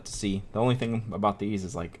 We'll just have to see. The only thing about these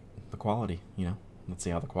is like the quality, you know. Let's see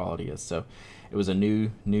how the quality is. So it was a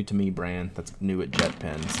new to me brand that's new at Jet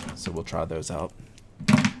Pens. So we'll try those out.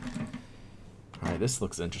 All right, this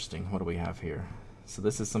looks interesting. What do we have here? So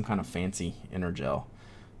this is some kind of fancy inner gel.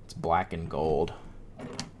 It's black and gold.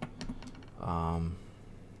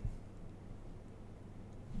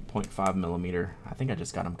 0.5 millimeter. I think I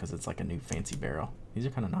just got them because it's like a new fancy barrel. These are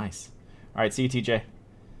kind of nice. All right, see you, TJ.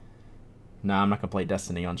 Nah, I'm not gonna play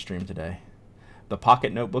Destiny on stream today. The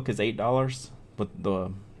Pocket Notebook is $8 with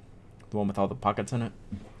the one with all the pockets in it.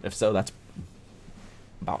 If so, that's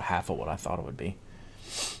about half of what I thought it would be.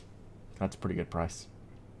 That's a pretty good price.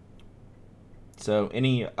 So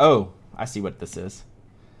oh, I see what this is.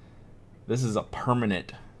 This is a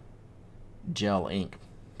permanent gel ink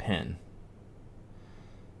pen.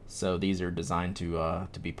 So these are designed to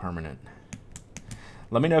be permanent.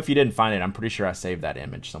 Let me know if you didn't find it. I'm pretty sure I saved that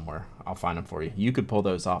image somewhere. I'll find them for you. You could pull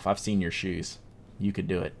those off. I've seen your shoes. You could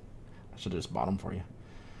do it. I should have just bought them for you.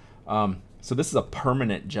 So this is a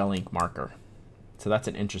permanent gel ink marker. So that's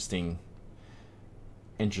an interesting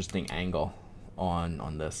angle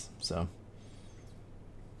on this. So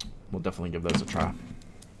we'll definitely give those a try.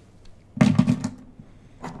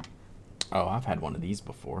 Oh, I've had one of these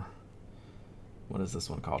before. What is this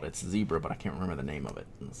one called? It's Zebra, but I can't remember the name of it.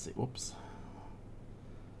 Let's see. Whoops.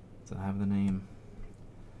 Does it have the name?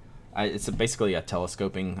 It's basically a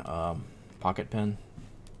telescoping pocket pen.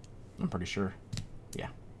 I'm pretty sure. Yeah.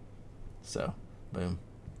 So, boom.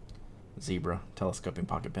 Zebra telescoping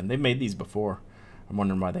pocket pen. They've made these before. I'm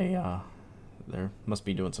wondering why they must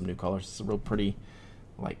be doing some new colors. It's a real pretty,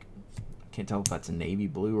 like, Can't tell if that's a navy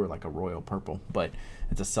blue or like a royal purple, but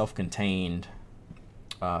it's a self-contained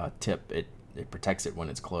tip. It protects it when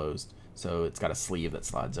it's closed. So it's got a sleeve that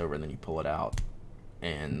slides over, and then you pull it out,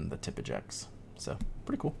 and the tip ejects. So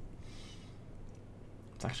pretty cool.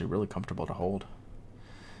 It's actually really comfortable to hold.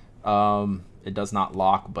 It does not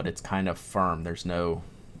lock, but it's kind of firm. There's no,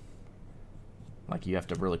 like, you have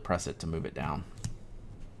to really press it to move it down.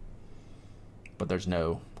 But there's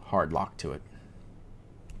no hard lock to it.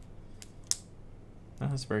 Oh,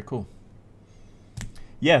 that's very cool.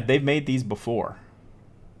 Yeah, they've made these before.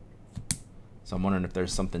 So I'm wondering if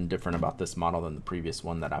there's something different about this model than the previous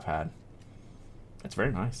one that I've had. It's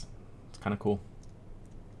very nice. It's kind of cool.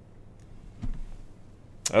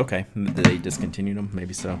 Okay, did they discontinue them?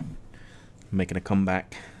 Maybe so. Making a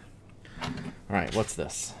comeback. All right, what's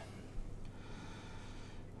this?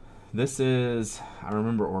 This is, I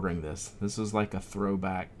remember ordering this. This is like a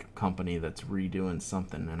throwback company that's redoing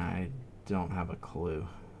something, and I don't have a clue.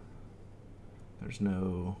 There's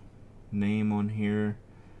no name on here.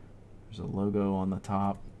 There's a logo on the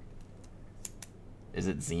top. Is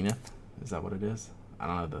it Zenith? Is that what it is? I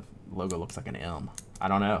don't know. The logo looks like an M. I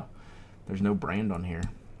don't know. There's no brand on here.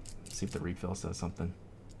 Let's see if the refill says something.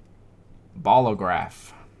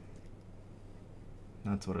 Ballograph.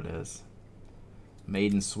 That's what it is.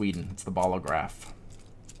 Made in Sweden. It's the Ballograph.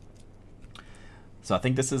 So I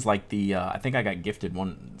think this is like the, I think I got gifted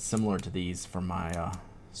one similar to these from my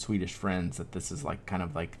Swedish friends, that this is like kind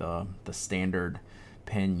of like the standard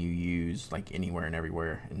pen you use like anywhere and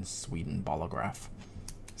everywhere in Sweden, Ballograph.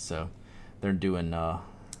 So they're doing a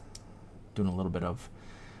little bit of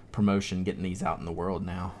promotion, getting these out in the world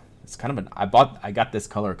now. It's kind of an, I got this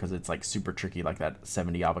color because it's like super tricky, like that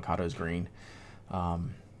 70 Avocados green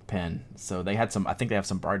pen. So they had some, I think they have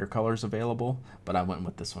some brighter colors available, but I went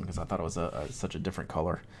with this one because I thought it was such a different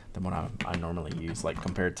color than what I normally use, like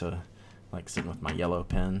compared to like sitting with my yellow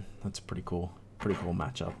pen. That's a pretty cool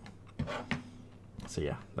matchup. So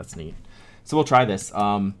yeah, that's neat. So we'll try this.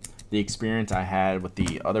 The experience I had with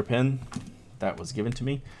the other pen that was given to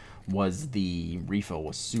me was the refill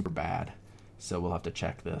was super bad. So we'll have to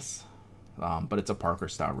check this. But it's a Parker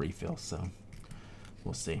style refill, so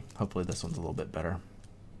we'll see. Hopefully this one's a little bit better.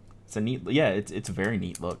 It's a neat, yeah, it's a very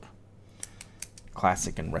neat look.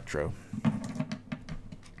 Classic and retro.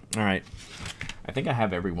 All right, I think I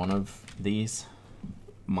have every one of these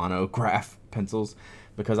monograph pencils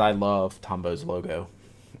because I love Tombo's logo.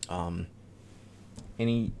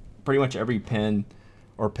 Pretty much every pen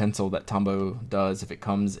or pencil that Tombow does, if it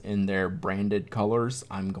comes in their branded colors,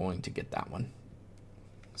 I'm going to get that one.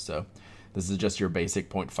 So this is just your basic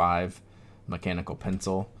 0.5 mechanical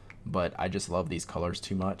pencil, but I just love these colors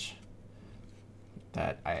too much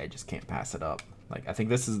that I just can't pass it up. Like, I think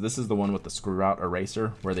this is the one with the screw out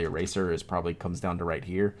eraser, where the eraser is probably comes down to right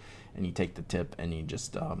here, and you take the tip and you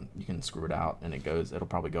just you can screw it out, and it'll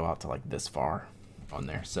probably go out to like this far on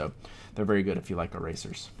there. So they're very good if you like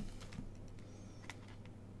erasers.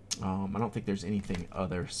 I don't think there's anything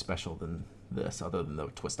other special than this other than the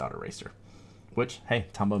twist out eraser, which, hey,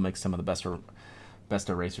 Tombow makes some of the best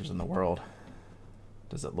erasers in the world.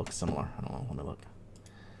 Does it look similar? I don't know. Let me look.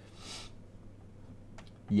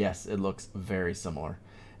 Yes, it looks very similar.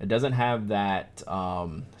 It doesn't have that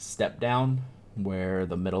step down where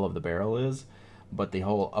the middle of the barrel is, but the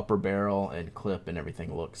whole upper barrel and clip and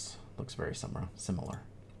everything looks very similar.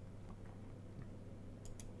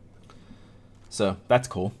 So that's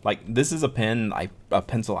cool. Like, this is a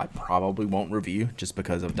pencil I probably won't review just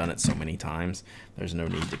because I've done it so many times. There's no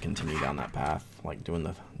need to continue down that path, like doing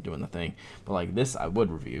the thing. But like this, I would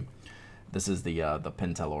review. This is the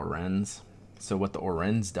Pentel Orenz. So what the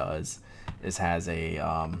Orenz does is has a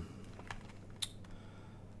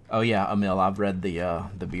oh yeah, Emil, I've read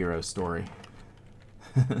the Bureau story.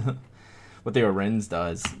 What the Orenz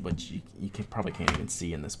does, which you probably can't even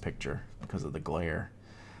see in this picture because of the glare,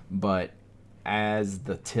 but as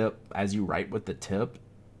you write with the tip,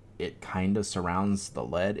 it kind of surrounds the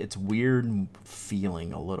lead. It's weird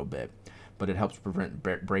feeling a little bit, but it helps prevent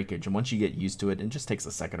breakage. And once you get used to it, it just takes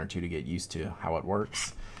a second or two to get used to how it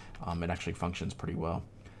works. It actually functions pretty well.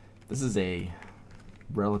 This is a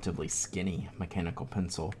relatively skinny mechanical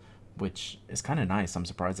pencil, which is kind of nice. I'm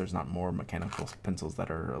surprised there's not more mechanical pencils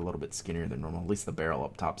that are a little bit skinnier than normal. At least the barrel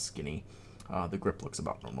up top's skinny. The grip looks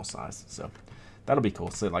about normal size, so that'll be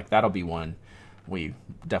cool. So like that'll be one we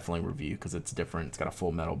definitely review because it's different. It's got a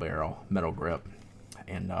full metal barrel, metal grip,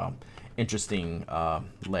 and interesting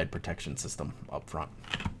lead protection system up front.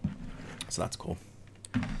 So that's cool.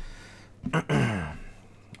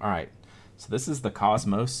 All right, so this is the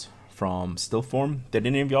Cosmos from Stillform. Did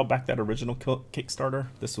any of y'all back that original Kickstarter?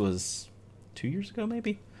 This was 2 years ago,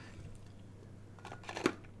 maybe.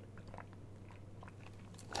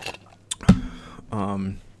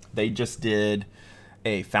 They just did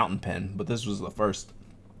a fountain pen, but this was the first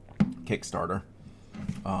Kickstarter.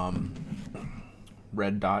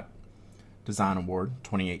 Red Dot Design Award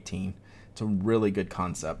 2018. It's a really good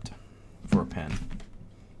concept for a pen.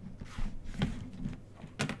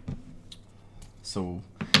 So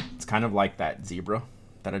it's kind of like that zebra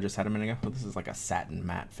that I just had a minute ago. But this is like a satin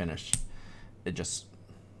matte finish. It just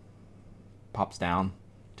pops down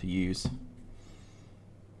to use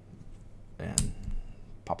and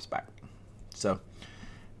pops back. So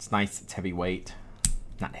it's nice. It's heavyweight.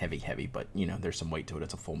 Not heavy, but you know, there's some weight to it.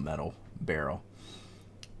 It's a full metal barrel.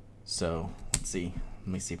 So let's see. Let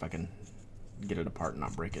me see if I can get it apart and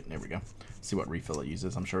not break it. There we go. See what refill it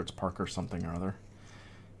uses. I'm sure it's Parker something or other.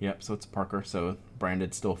 Yep, so it's Parker. So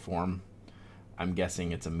branded still form. I'm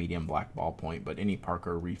guessing it's a medium black ballpoint, but any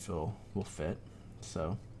Parker refill will fit.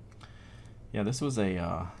 So yeah, this was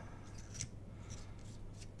a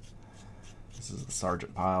this is a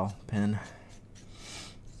Sergeant Pyle pen.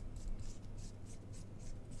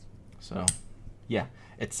 So yeah,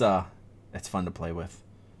 it's fun to play with.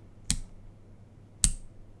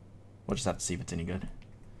 We'll just have to see if it's any good.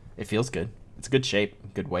 It feels good. It's a good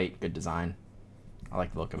shape, good weight, good design. I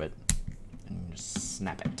like the look of it. And you just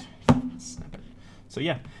snap it. Snap it. So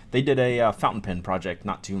yeah, they did a fountain pen project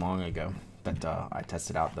not too long ago that I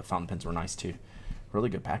tested out. The fountain pens were nice too. Really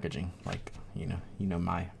good packaging. Like, you know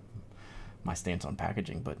my stance on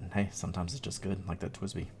packaging, but hey, sometimes it's just good, like that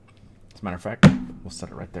TWSBI. As a matter of fact, we'll set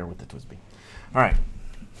it right there with the TWSBI. All right.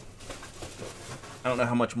 I don't know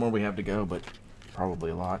how much more we have to go, but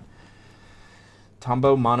probably a lot.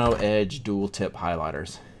 Tombow Mono Edge dual tip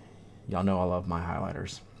highlighters. Y'all know I love my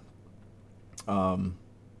highlighters.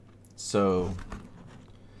 So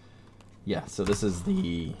yeah, so this is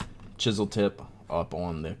the chisel tip up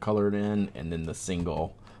on the colored end, and then the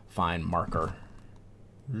single fine marker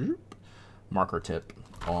tip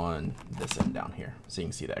on this end down here. So you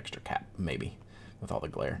can see the extra cap, maybe, with all the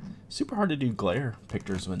glare. Super hard to do glare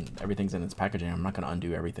pictures when everything's in its packaging. I'm not going to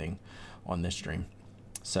undo everything on this stream.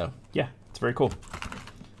 So yeah, it's very cool.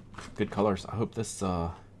 Good colors. I hope this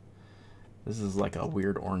this is like a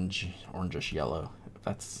weird orangish yellow. If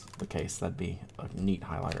that's the case, that'd be a neat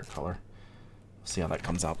highlighter color. See how that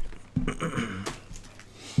comes out. All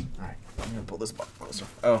right, I'm gonna pull this box closer.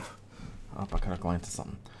 Oh, I could have glanced at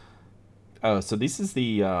something. Oh, so this is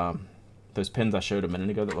the those pens I showed a minute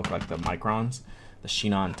ago that look like the microns, the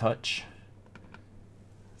Chinon Touch.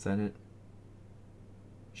 Is that it?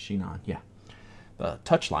 Chinon, yeah. The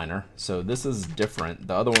touch liner. So this is different.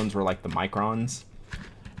 The other ones were like the microns.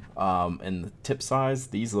 And the tip size,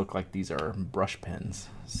 these look like these are brush pens.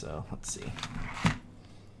 So let's see.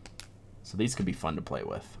 So these could be fun to play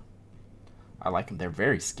with. I like them. They're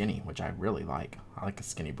very skinny, which I really like. I like a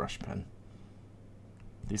skinny brush pen.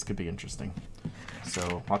 These could be interesting.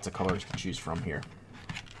 So lots of colors to choose from here.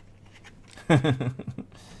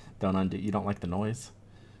 Don't undo. You don't like the noise?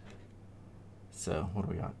 So what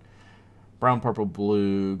do we got? Brown, purple,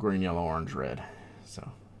 blue, green, yellow, orange, red.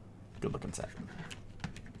 So good looking set.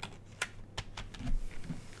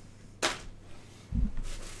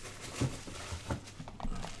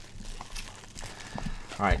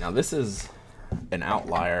 All right, now this is an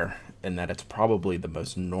outlier in that it's probably the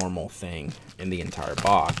most normal thing in the entire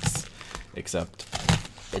box, except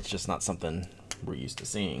it's just not something we're used to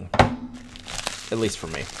seeing, at least for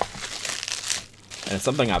me. And it's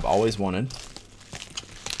something I've always wanted,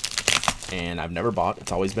 and I've never bought.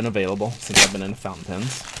 It's always been available since I've been into fountain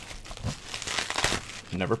pens.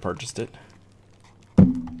 Never purchased it.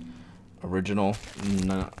 Original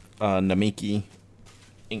Namiki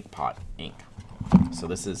ink pot ink. So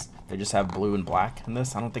this is, they just have blue and black in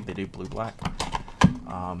this. I don't think they do blue black.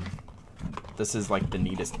 This is like the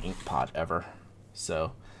neatest ink pot ever.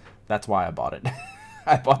 So that's why I bought it.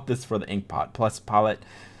 I bought this for the ink pot. Plus Pilot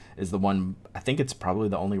is the one, I think it's probably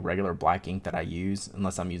the only regular black ink that I use.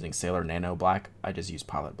 Unless I'm using Sailor Nano black, I just use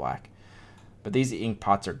Pilot black. But these ink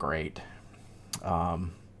pots are great.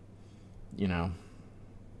 You know,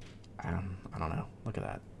 I don't know. Look at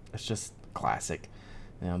that. It's just classic.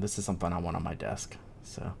 You know, this is something I want on my desk.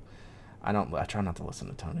 So I try not to listen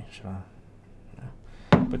to Tony. Should I?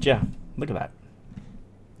 No. But yeah, look at that.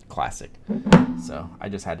 Classic. So I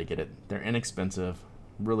just had to get it. They're inexpensive,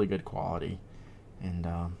 really good quality, and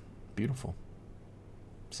beautiful.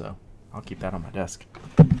 So I'll keep that on my desk.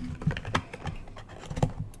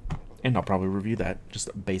 And I'll probably review that. Just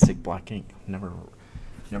a basic black ink. Never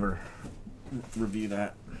review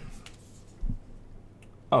that.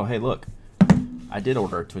 Oh, hey, look. I did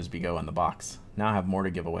order a TWSBI Go in the box. Now I have more to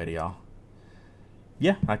give away to y'all.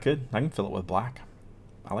 Yeah, I could. I can fill it with black.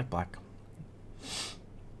 I like black.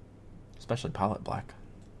 especially Pilot Black.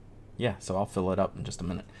 Yeah, so I'll fill it up in just a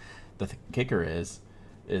minute. The kicker is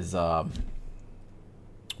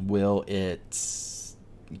will it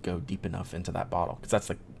go deep enough into that bottle? Because that's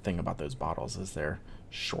the thing about those bottles, is they're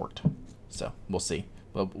short. So we'll see.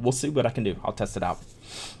 But we'll see what I can do. I'll test it out.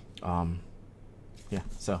 Yeah,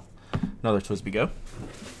 so another TWSBI Go.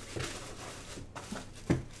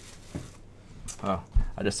 Oh,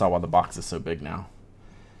 I just saw why the box is so big now.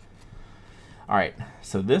 All right,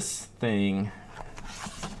 so this thing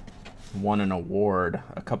won an award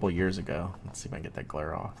a couple years ago. Let's see if I can get that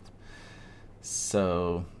glare off.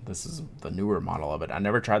 So this is the newer model of it. I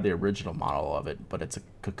never tried the original model of it, but it's a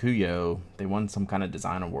Kikuyo. They won some kind of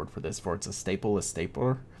design award for this, for it's a stapleless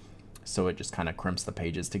stapler. So it just kind of crimps the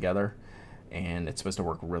pages together, and it's supposed to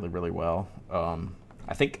work really, really well.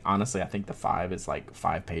 I think, honestly, I think the 5 is like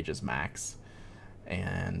 5 pages max.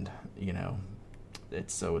 And, you know,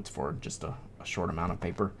 it's for just a short amount of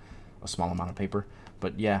paper, a small amount of paper.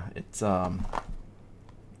 But yeah, it's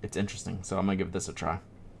interesting. So I'm gonna give this a try.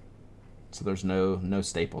 So there's no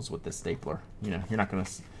staples with this stapler. You know, you're not gonna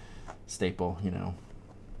staple,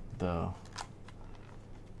 the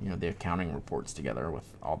accounting reports together with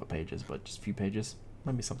all the pages, but just a few pages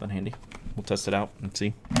might be something handy. We'll test it out and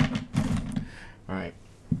see. All right.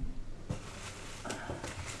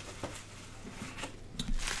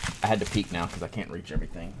 I had to peek now because I can't reach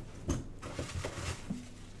everything,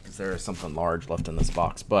 because there is something large left in this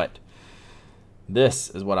box. But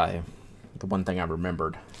this is the one thing I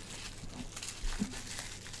remembered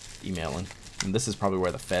emailing. And this is probably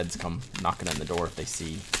where the feds come knocking on the door if they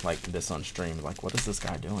see like this on stream. Like, what is this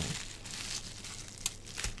guy doing?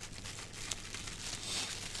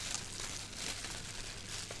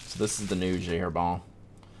 So this is the new J-Herbon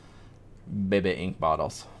Bebe ink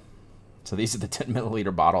bottles. So these are the 10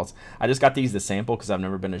 milliliter bottles. I just got these to sample because I've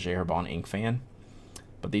never been a J-Herbon ink fan.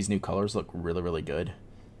 But these new colors look really, really good.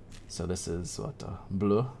 So this is what,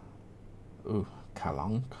 bleu. Ooh,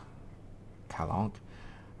 calanque. Calanque.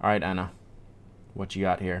 All right, Anna, what you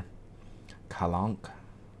got here? Calanque.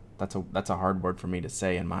 That's a hard word for me to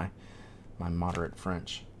say in my moderate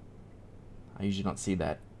French. I usually don't see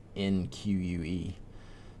that N-Q-U-E.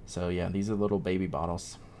 So yeah, these are little baby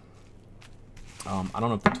bottles. I don't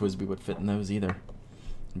know if the TWSBI would fit in those either.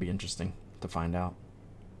 It'd be interesting to find out,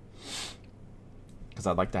 because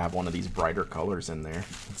I'd like to have one of these brighter colors in there.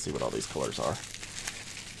 Let's see what all these colors are.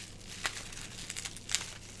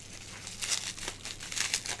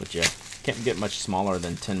 But yeah, can't get much smaller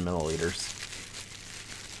than 10 milliliters.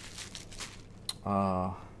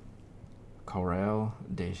 Coral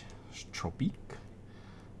de Tropique.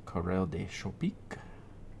 Coral de Tropique.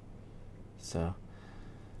 So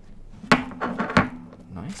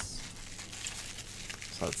nice.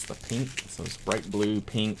 So it's the pink. So it's bright blue,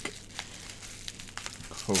 pink.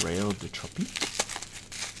 Coral de Tropique.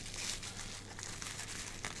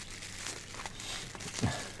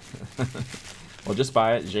 Well, just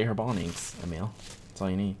buy it. J-Herbon inks, Emil. That's all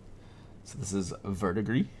you need. So this is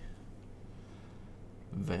Verdigris.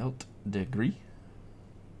 Velt de Gris.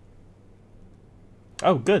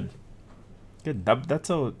 Oh, good. Good. That's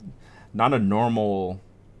not a normal.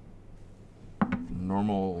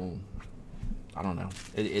 I don't know.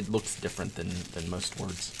 It looks different than most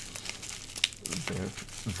words.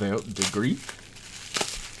 Velt de Gris,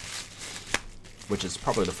 which is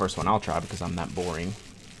probably the first one I'll try because I'm that boring.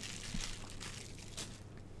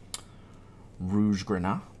 Rouge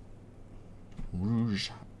Grenat.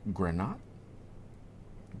 Rouge Grenat.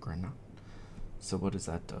 Grenat. So what is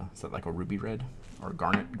that? Is that like a ruby red or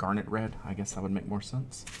garnet red? I guess that would make more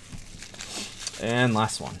sense. And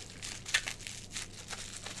last one.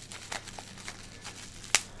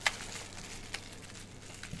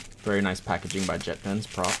 Very nice packaging by Jet Pens.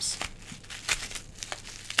 Props.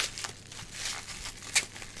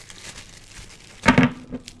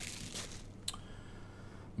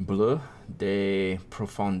 Bleu de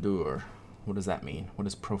Profondeur. What does that mean? What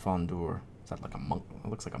is Profondeur? Is that like a monk? It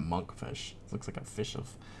looks like a monkfish. It looks like a fish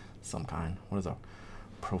of some kind. What is a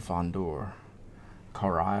Profondeur?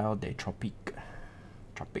 Corail de Tropique.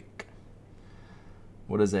 Tropique.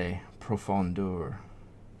 What is a Profondeur?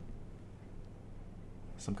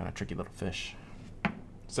 Some kind of tricky little fish.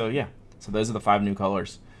 So yeah, so those are the 5 new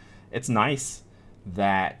colors. It's nice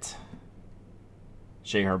that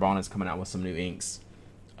J-Herbon is coming out with some new inks.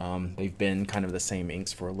 They've been kind of the same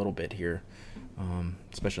inks for a little bit here,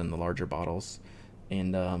 especially in the larger bottles.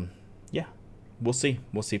 And yeah, we'll see.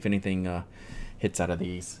 We'll see if anything hits out of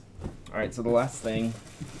these. All right, so the last thing,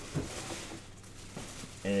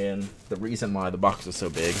 and the reason why the box is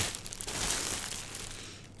so big,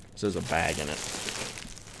 so there's a bag in it.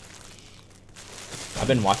 I've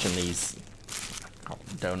been watching these, I call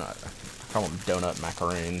them donut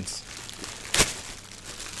macaroons.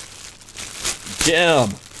 Jim,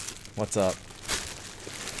 what's up?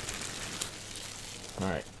 All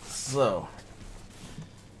right, so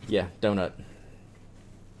yeah, donut.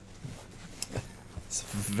 It's a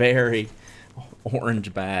very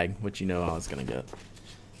orange bag, which you know I was gonna get.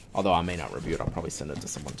 Although I may not review it, I'll probably send it to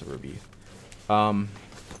someone to review.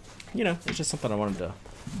 You know, it's just something I wanted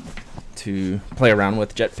to play around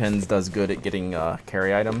with. JetPens does good at getting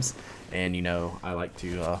carry items, and you know I like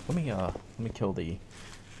to let me kill the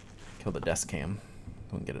desk cam.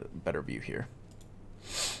 We can get a better view here.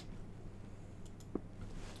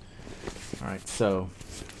 All right, so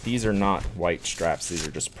these are not white straps. These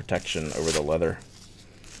are just protection over the leather.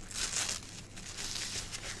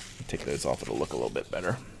 Take those off, it'll look a little bit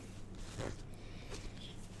better.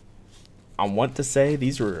 I want to say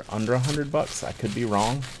these were under $100. I could be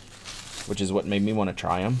wrong, which is what made me want to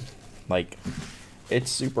try them. Like, it's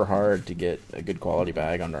super hard to get a good quality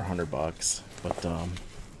bag under $100, but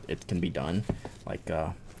it can be done. Like,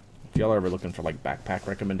 if y'all are ever looking for like backpack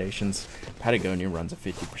recommendations, Patagonia runs a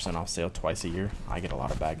 50% off sale twice a year. I get a lot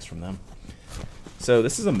of bags from them. So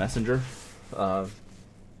this is a messenger. The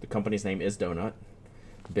company's name is Donut.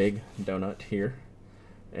 Big donut here,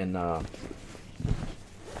 and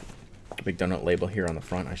big donut label here on the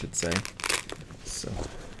front, I should say. So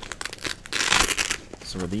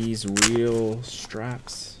are these real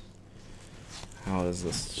straps? How does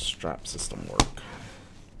this strap system work?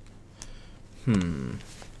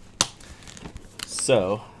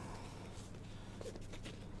 So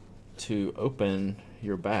to open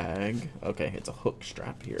your bag, okay, it's a hook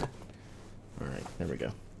strap here. All right, there we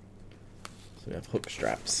go. So we have hook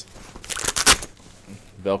straps.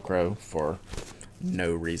 Velcro for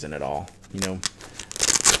no reason at all. You know,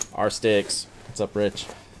 our sticks. What's up, Rich?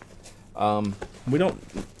 We don't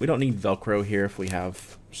need Velcro here if we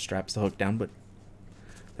have straps to hook down, but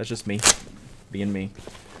that's just me being me.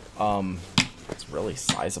 It's really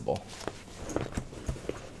sizable.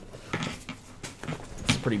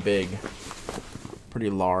 It's pretty big,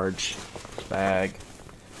 pretty large bag.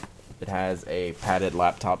 It has a padded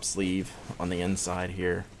laptop sleeve on the inside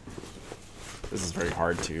here. This is very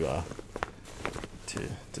hard to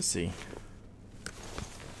see.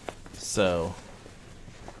 So,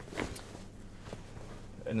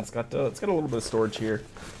 and it's got a little bit of storage here,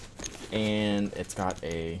 and it's got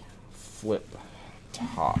a flip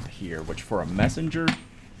top here, which for a messenger.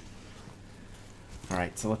 All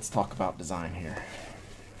right, so let's talk about design here.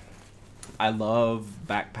 I love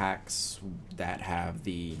backpacks that have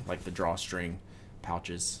the drawstring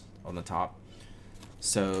pouches on the top.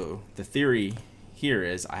 So the theory here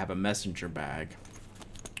is I have a messenger bag,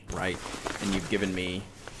 right? And you've given me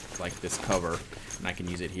like this cover, and I can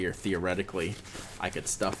use it here. Theoretically, I could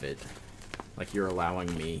stuff it. Like you're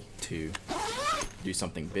allowing me to do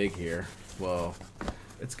something big here. Well,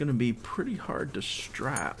 it's gonna be pretty hard to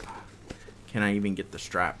strap. Can I even get the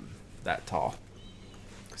strap that tall?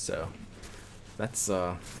 So that's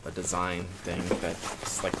a design thing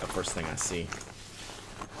that's like the first thing I see.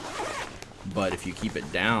 But if you keep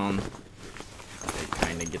it down, it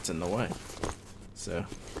kind of gets in the way. So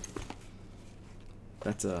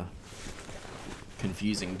that's a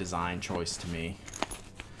confusing design choice to me.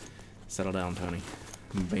 Settle down, Tony.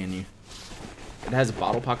 I'm ban you. It has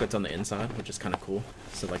bottle pockets on the inside, which is kind of cool.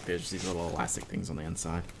 So like there's these little elastic things on the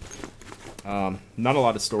inside. Not a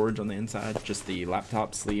lot of storage on the inside, just the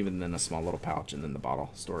laptop sleeve and then a small little pouch and then the bottle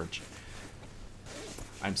storage.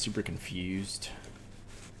 I'm super confused.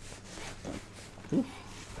 Ooh.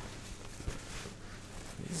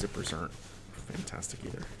 These zippers aren't fantastic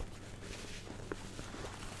either.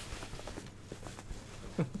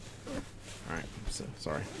 Alright, so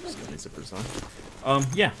sorry, just getting these zippers on.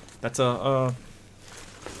 Yeah, that's a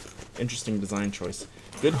interesting design choice.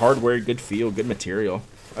 Good hardware, good feel, good material.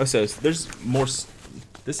 Oh, so there's more.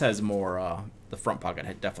 This has more. The front pocket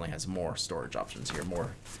definitely has more storage options here,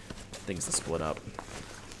 more things to split up.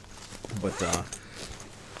 But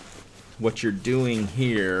what you're doing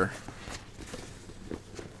here,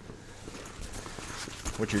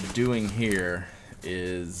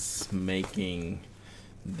 is making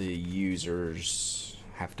the users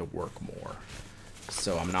have to work more.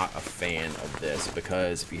 So I'm not a fan of this,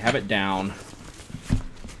 because if you have it down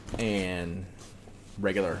and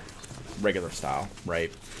regular style,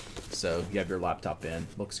 right? So you have your laptop in,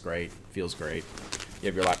 looks great, feels great. You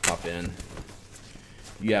have your laptop in,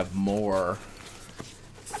 you have more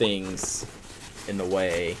things in the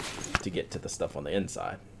way to get to the stuff on the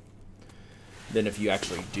inside. Then if you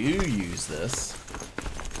actually do use this,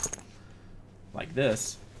 like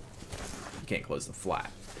this, you can't close the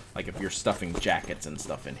flap. Like if you're stuffing jackets and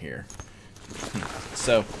stuff in here.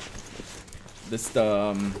 So this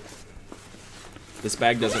this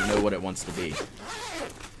bag doesn't know what it wants to be.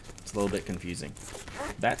 It's a little bit confusing.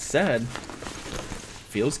 That said,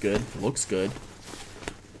 feels good, looks good.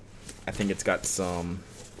 I think it's got some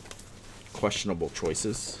questionable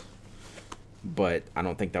choices, but I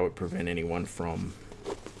don't think that would prevent anyone from,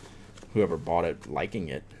 whoever bought it, liking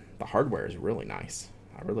it. The hardware is really nice.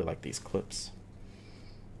 I really like these clips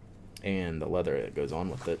and the leather that goes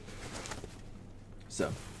on with it.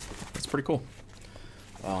 So it's pretty cool.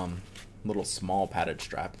 Little small padded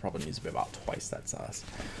strap, probably needs to be about twice that size.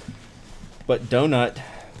 But Donut,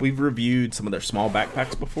 we've reviewed some of their small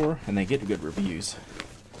backpacks before, and they get good reviews.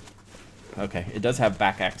 Okay, it does have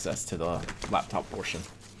back access to the laptop portion.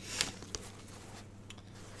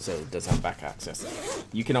 So it does have back access.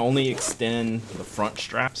 You can only extend the front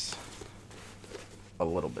straps a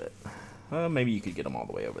little bit. Maybe you could get them all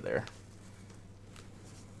the way over there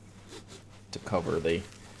to cover the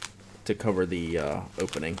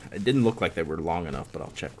opening. It didn't look like they were long enough, but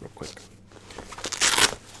I'll check real quick.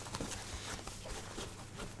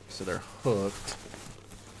 So they're hooked.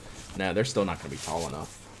 Nah, they're still not going to be tall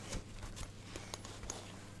enough.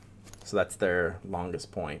 So that's their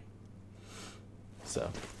longest point. So,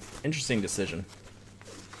 interesting decision.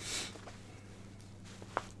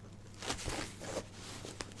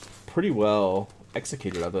 Pretty well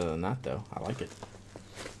executed other than that, though. I like it.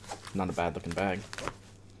 Not a bad looking bag.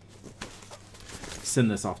 Send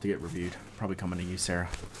this off to get reviewed. Probably coming to you, Sarah,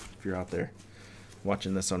 if you're out there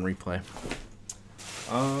watching this on replay.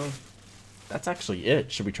 That's actually it.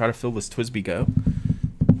 Should we try to fill this TWSBI Go?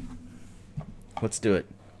 Let's do it.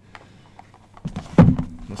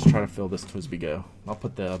 Let's try to fill this TWSBI Go. I'll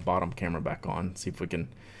put the bottom camera back on. See if we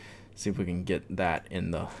can get that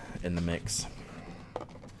in the mix.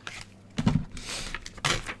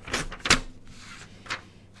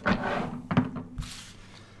 All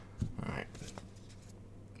right.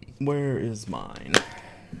 Where is mine?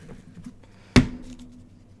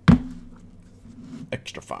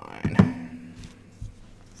 Extra fine.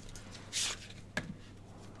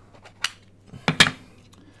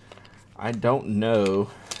 I don't know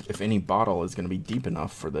if any bottle is going to be deep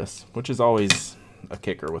enough for this, which is always a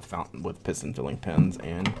kicker with piston filling pens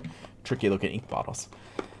and tricky looking ink bottles.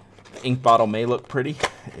 Ink bottle may look pretty,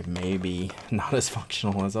 it may be not as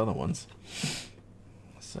functional as other ones.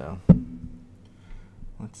 So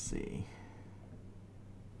let's see.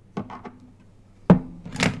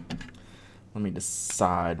 Let me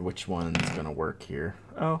decide which one's gonna work here.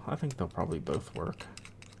 Oh, I think they'll probably both work.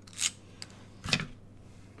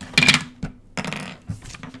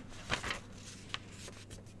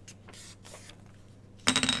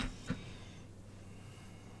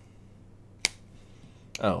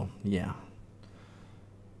 Oh, yeah.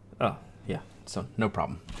 Oh, yeah. So, no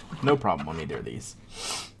problem. No problem on either of these.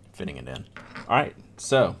 Fitting it in. Alright,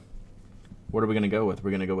 so, what are we going to go with?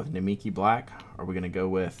 We're going to go with Namiki Black? Or are we going to go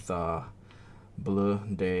with Bleu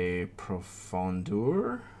de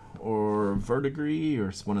Profondeur? Or Verdigris?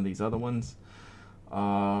 Or one of these other ones?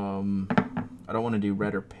 I don't want to do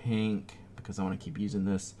red or pink because I want to keep using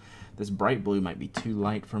this. This bright blue might be too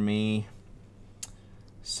light for me.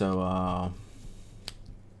 So, I'm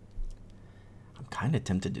kind of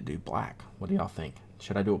tempted to do black. What do y'all think?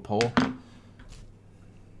 Should I do a poll?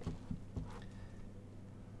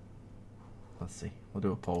 Let's see. We'll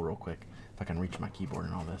do a poll real quick. If I can reach my keyboard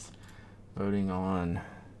and all this. Voting on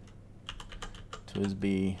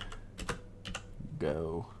TWSBI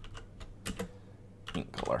Go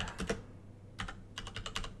ink color.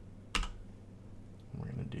 We're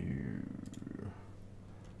going to do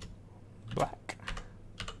black.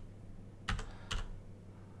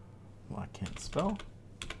 Well, I can't spell.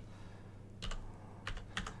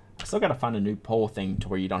 I still got to find a new poll thing to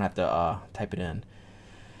where you don't have to type it in.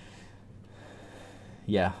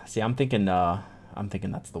 Yeah, see, I'm thinking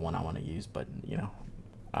that's the one I want to use, but you know,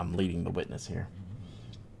 I'm leading the witness here.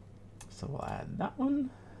 So we'll add that one,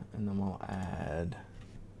 and then we'll add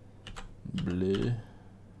blue.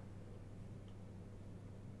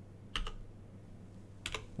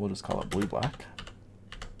 We'll just call it blue black.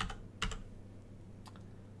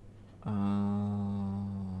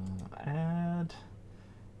 Add,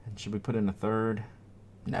 and should we put in a third?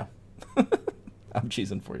 No. I'm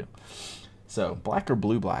choosing for you. So black or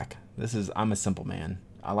blue black. I'm a simple man.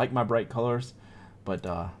 I like my bright colors, but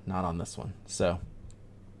not on this one. So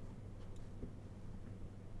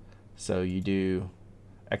you do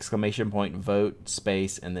exclamation point, vote,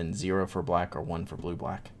 space, and then 0 for black or 1 for blue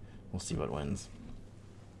black. We'll see what wins.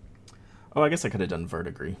 Oh, I guess I could have done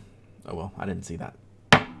Verdigris. Oh well, I didn't see that.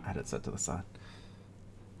 I had it set to the side.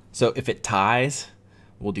 So if it ties,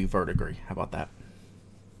 we'll do verdigris. How about that?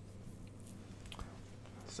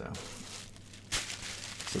 So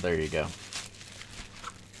there you go.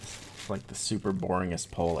 It's like the super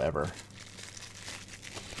boringest poll ever.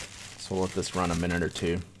 So we'll let this run a minute or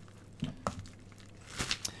two.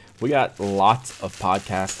 We got lots of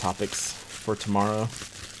podcast topics for tomorrow,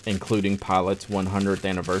 including Pilot's 100th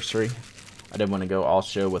anniversary. I didn't want to go all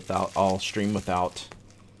stream without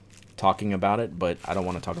talking about it, but I don't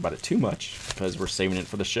want to talk about it too much because we're saving it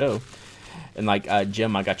for the show. And like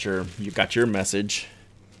Jim, you got your message,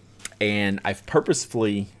 and I've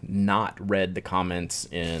purposefully not read the comments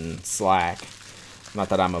in Slack. Not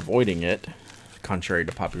that I'm avoiding it, contrary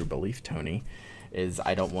to popular belief, Tony, is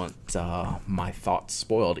I don't want my thoughts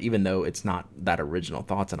spoiled, even though it's not that original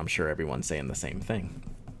thoughts, and I'm sure everyone's saying the same thing.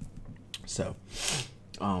 So,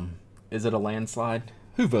 is it a landslide?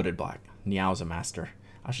 Who voted black? Niauza Master.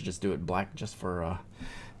 I should just do it black just for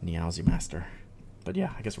Niauza Master. But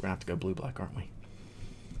yeah, I guess we're going to have to go blue-black, aren't we?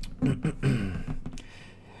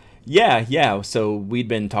 Yeah. So we'd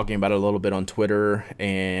been talking about it a little bit on Twitter,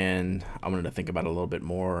 and I wanted to think about it a little bit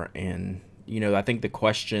more. And, I think the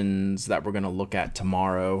questions that we're going to look at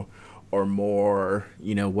tomorrow are more,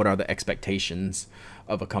 what are the expectations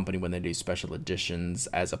of a company when they do special editions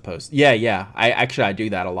as opposed. Yeah. I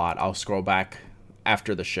do that a lot. I'll scroll back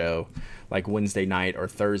after the show, like Wednesday night or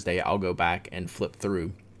Thursday. I'll go back and flip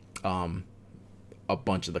through a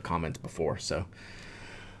bunch of the comments before. So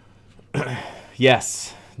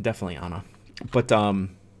yes, definitely, Anna. But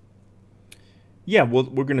yeah,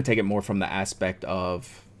 we're going to take it more from the aspect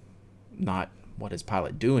of not what is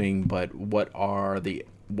Pilot doing, but what are the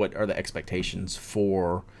expectations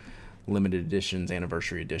for limited editions,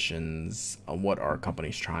 anniversary editions? What are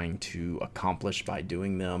companies trying to accomplish by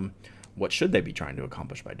doing them? What should they be trying to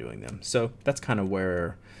accomplish by doing them? So that's kind of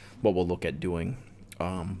what we'll look at doing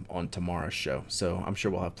on tomorrow's show. So I'm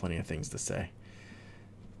sure we'll have plenty of things to say.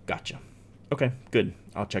 Gotcha. Okay, good.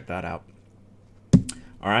 I'll check that out.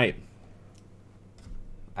 All right.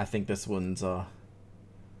 I think this one's a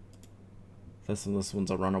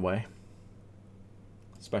runaway,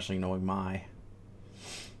 especially knowing my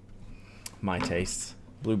tastes.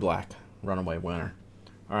 Blue-black, runaway winner.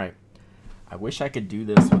 All right. I wish I could do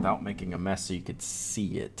this without making a mess so you could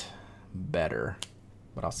see it better,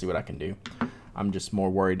 but I'll see what I can do. I'm just more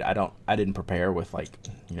worried. I didn't prepare with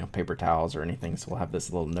paper towels or anything, so we'll have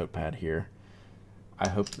this little notepad here. I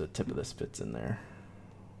hope the tip of this fits in there.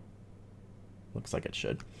 Looks like it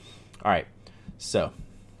should. All right, so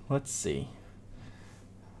let's see.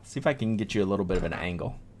 See if I can get you a little bit of an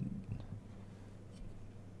angle.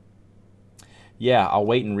 Yeah, I'll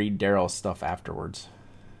wait and read Daryl's stuff afterwards.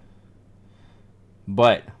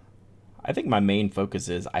 But I think my main focus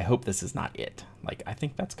is I hope this is not it. I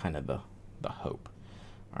think that's kind of the hope.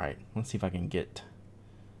 All right, let's see if I can get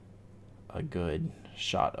a good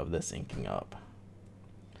shot of this inking up.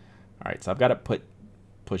 All right, so I've got it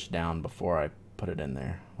pushed down before I put it in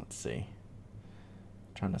there. Let's see.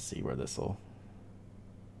 I'm trying to see where this will,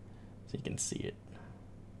 so you can see it.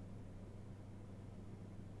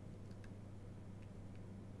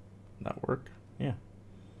 That work? Yeah.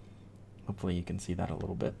 Hopefully you can see that a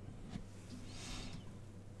little bit.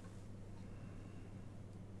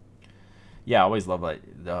 Yeah, I always love that.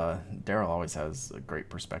 Daryl always has a great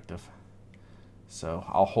perspective. So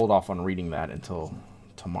I'll hold off on reading that until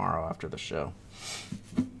tomorrow after the show.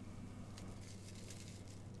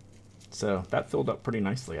 So that filled up pretty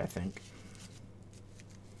nicely, I think.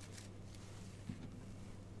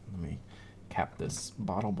 Let me cap this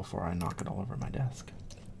bottle before I knock it all over my desk.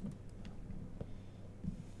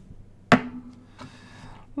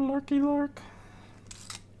 Lurky lurk.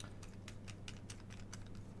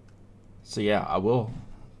 So yeah, I will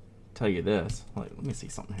tell you this. Let me see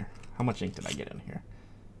something here. How much ink did I get in here?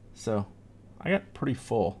 So I got pretty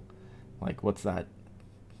full. What's that?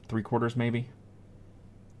 3/4 maybe?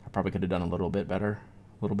 I probably could have done a little bit better.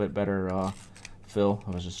 Fill.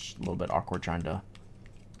 I was just a little bit awkward trying to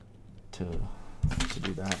do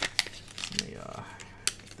that. Let me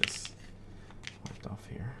get this wiped off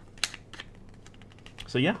here.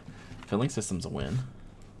 So yeah, filling system's a win.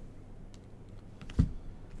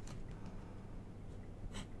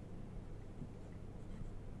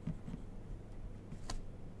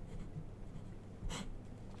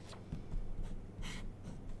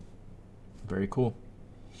 Very cool.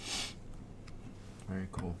 Very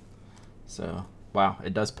cool. So, wow,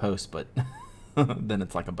 it does post, but then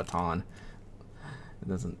it's like a baton. It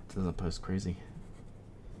doesn't post crazy.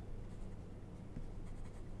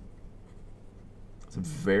 It's a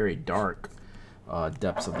very dark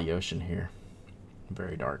depths of the ocean here.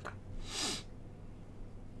 Very dark.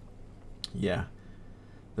 Yeah.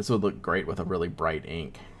 This would look great with a really bright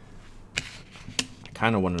ink. I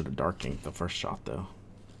kind of wanted a dark ink the first shot, though.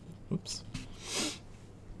 Oops.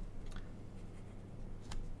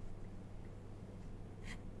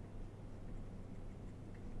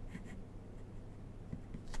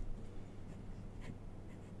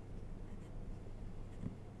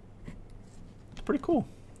 It's pretty cool.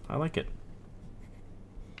 I like it.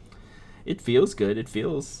 It feels good. It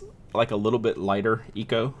feels like a little bit lighter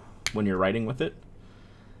eco when you're writing with it.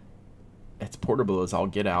 It's portable as all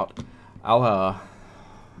get out. I'll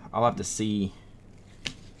have to see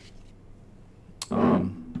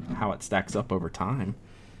how it stacks up over time.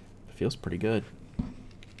 It feels pretty good.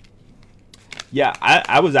 Yeah,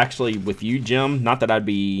 I was actually with you, Jim. Not that I'd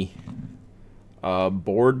be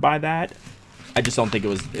bored by that. I just don't think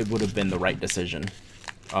it would have been the right decision.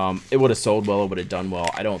 It would have sold well. It would have done well.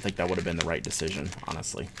 I don't think that would have been the right decision,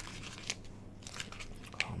 honestly.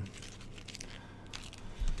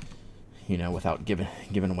 You know, without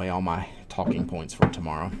giving away all my talking points for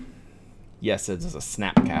tomorrow. Yes, it's a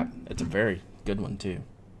snap cap. It's a very good one, too.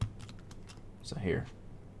 So here.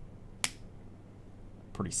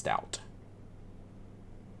 Pretty stout.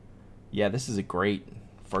 Yeah, this is a great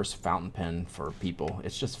first fountain pen for people.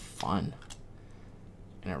 It's just fun.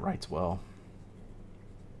 And it writes well.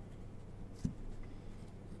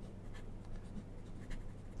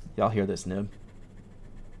 Y'all hear this nib?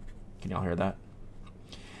 Can y'all hear that?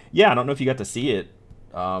 Yeah, I don't know if you got to see it,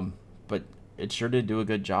 but it sure did do a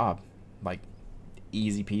good job. Like,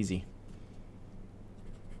 easy peasy.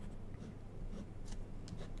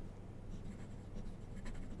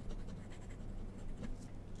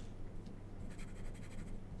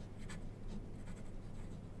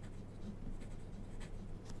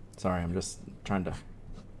 Sorry, I'm just trying to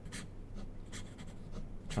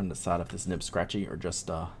decide if this nib's scratchy or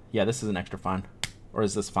just, yeah, this is an extra fine. Or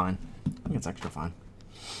is this fine? I think it's extra fine.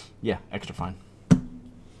 Yeah, extra fine.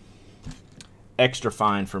 Extra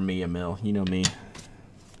fine for me, Emil. You know me.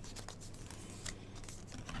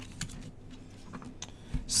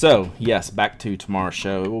 So, yes, back to tomorrow's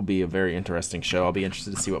show. It will be a very interesting show. I'll be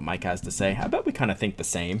interested to see what Mike has to say. I bet we kind of think the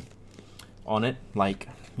same on it. Like,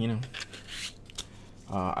 you know,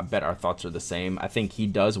 I bet our thoughts are the same. I think he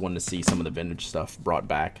does want to see some of the vintage stuff brought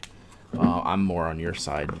back. I'm more on your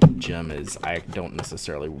side, Jim, is I don't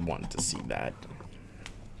necessarily want to see that.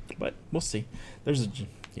 But we'll see.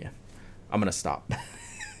 Yeah, I'm going to stop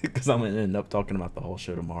because I'm going to end up talking about the whole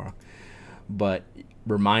show tomorrow. But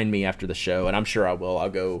remind me after the show, and I'm sure I will. I'll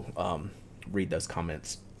go read those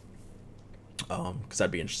comments because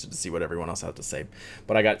I'd be interested to see what everyone else has to say.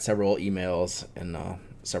 But I got several emails and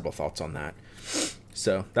several thoughts on that.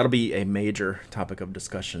 So that'll be a major topic of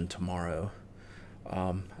discussion tomorrow.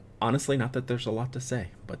 Honestly, not that there's a lot to say,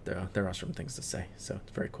 but there are some things to say. So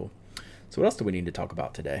it's very cool. So what else do we need to talk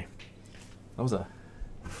about today? That was a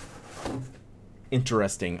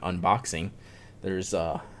interesting unboxing. There's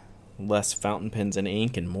less fountain pens and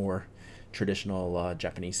ink and more traditional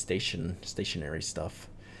Japanese stationery stuff.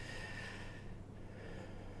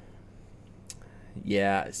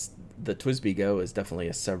 Yeah, the TWSBI Go is definitely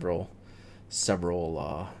a several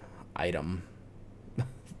item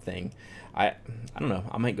thing. I don't know.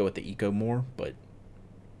 I might go with the Eco more, but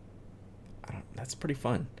that's pretty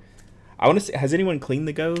fun. I want to see, has anyone cleaned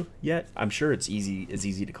the Go yet? I'm sure it's easy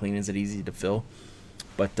to clean as it easy to fill,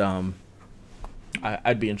 but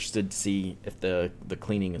I'd be interested to see if the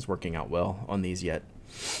cleaning is working out well on these yet.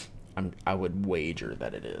 I would wager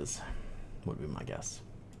that it is. Would be my guess.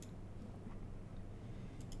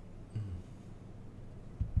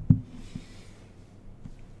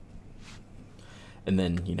 And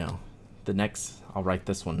then, you know, the next, I'll write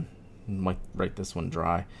this one, might write this one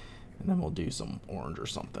dry, and then we'll do some orange or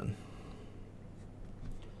something.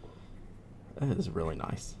 That is really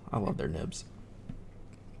nice. I love their nibs.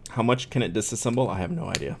 How much can it disassemble? I have no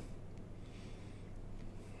idea.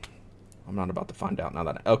 I'm not about to find out now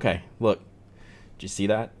that okay, look. Did you see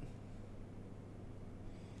that?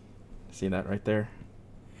 See that right there?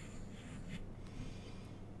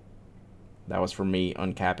 That was for me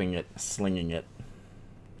uncapping it, slinging it.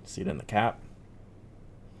 See it in the cap.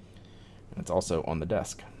 And it's also on the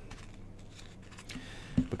desk.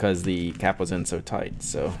 Because the cap was in so tight,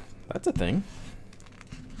 so that's a thing.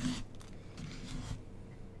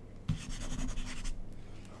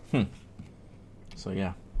 So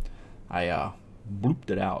yeah, I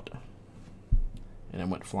blooped it out and it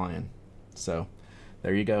went flying. So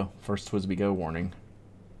there you go. First TWSBI Go warning.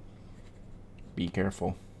 Be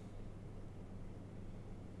careful.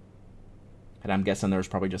 And I'm guessing there's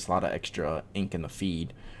probably just a lot of extra ink in the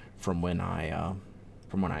feed from when I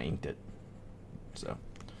from when I inked it. So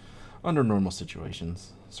under normal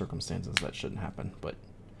circumstances, that shouldn't happen. But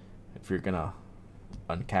if you're gonna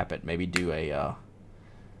uncap it, maybe do a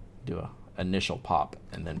initial pop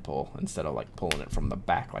and then pull, instead of like pulling it from the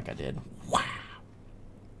back like I did. Wow.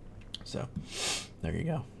 So there you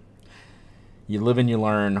go. You live and you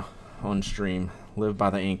learn on stream. Live by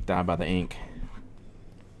the ink, die by the ink.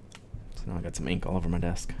 So now I got some ink all over my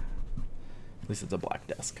desk. At least it's a black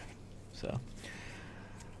desk. So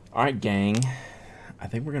all right, gang, I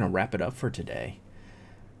think we're gonna wrap it up for today.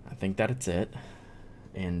 I think that it's it.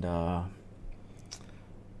 And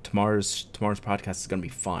tomorrow's podcast is gonna be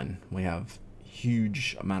fun. We have a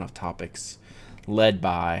huge amount of topics led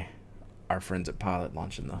by our friends at Pilot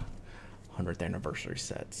launching the 100th anniversary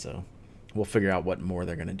set. So we'll figure out what more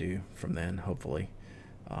they're gonna do from then, hopefully.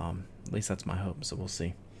 At least that's my hope, so we'll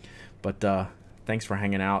see. But thanks for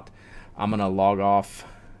hanging out. I'm gonna log off,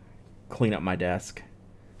 clean up my desk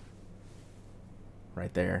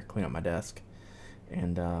right there, clean up my desk,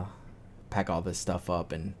 and pack all this stuff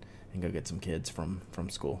up and go get some kids from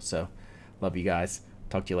school. So love you guys.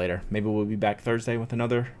 Talk to you later. Maybe we'll be back Thursday with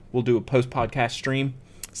we'll do a post-podcast stream,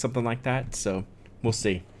 something like that. So we'll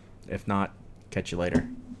see. If not, catch you later.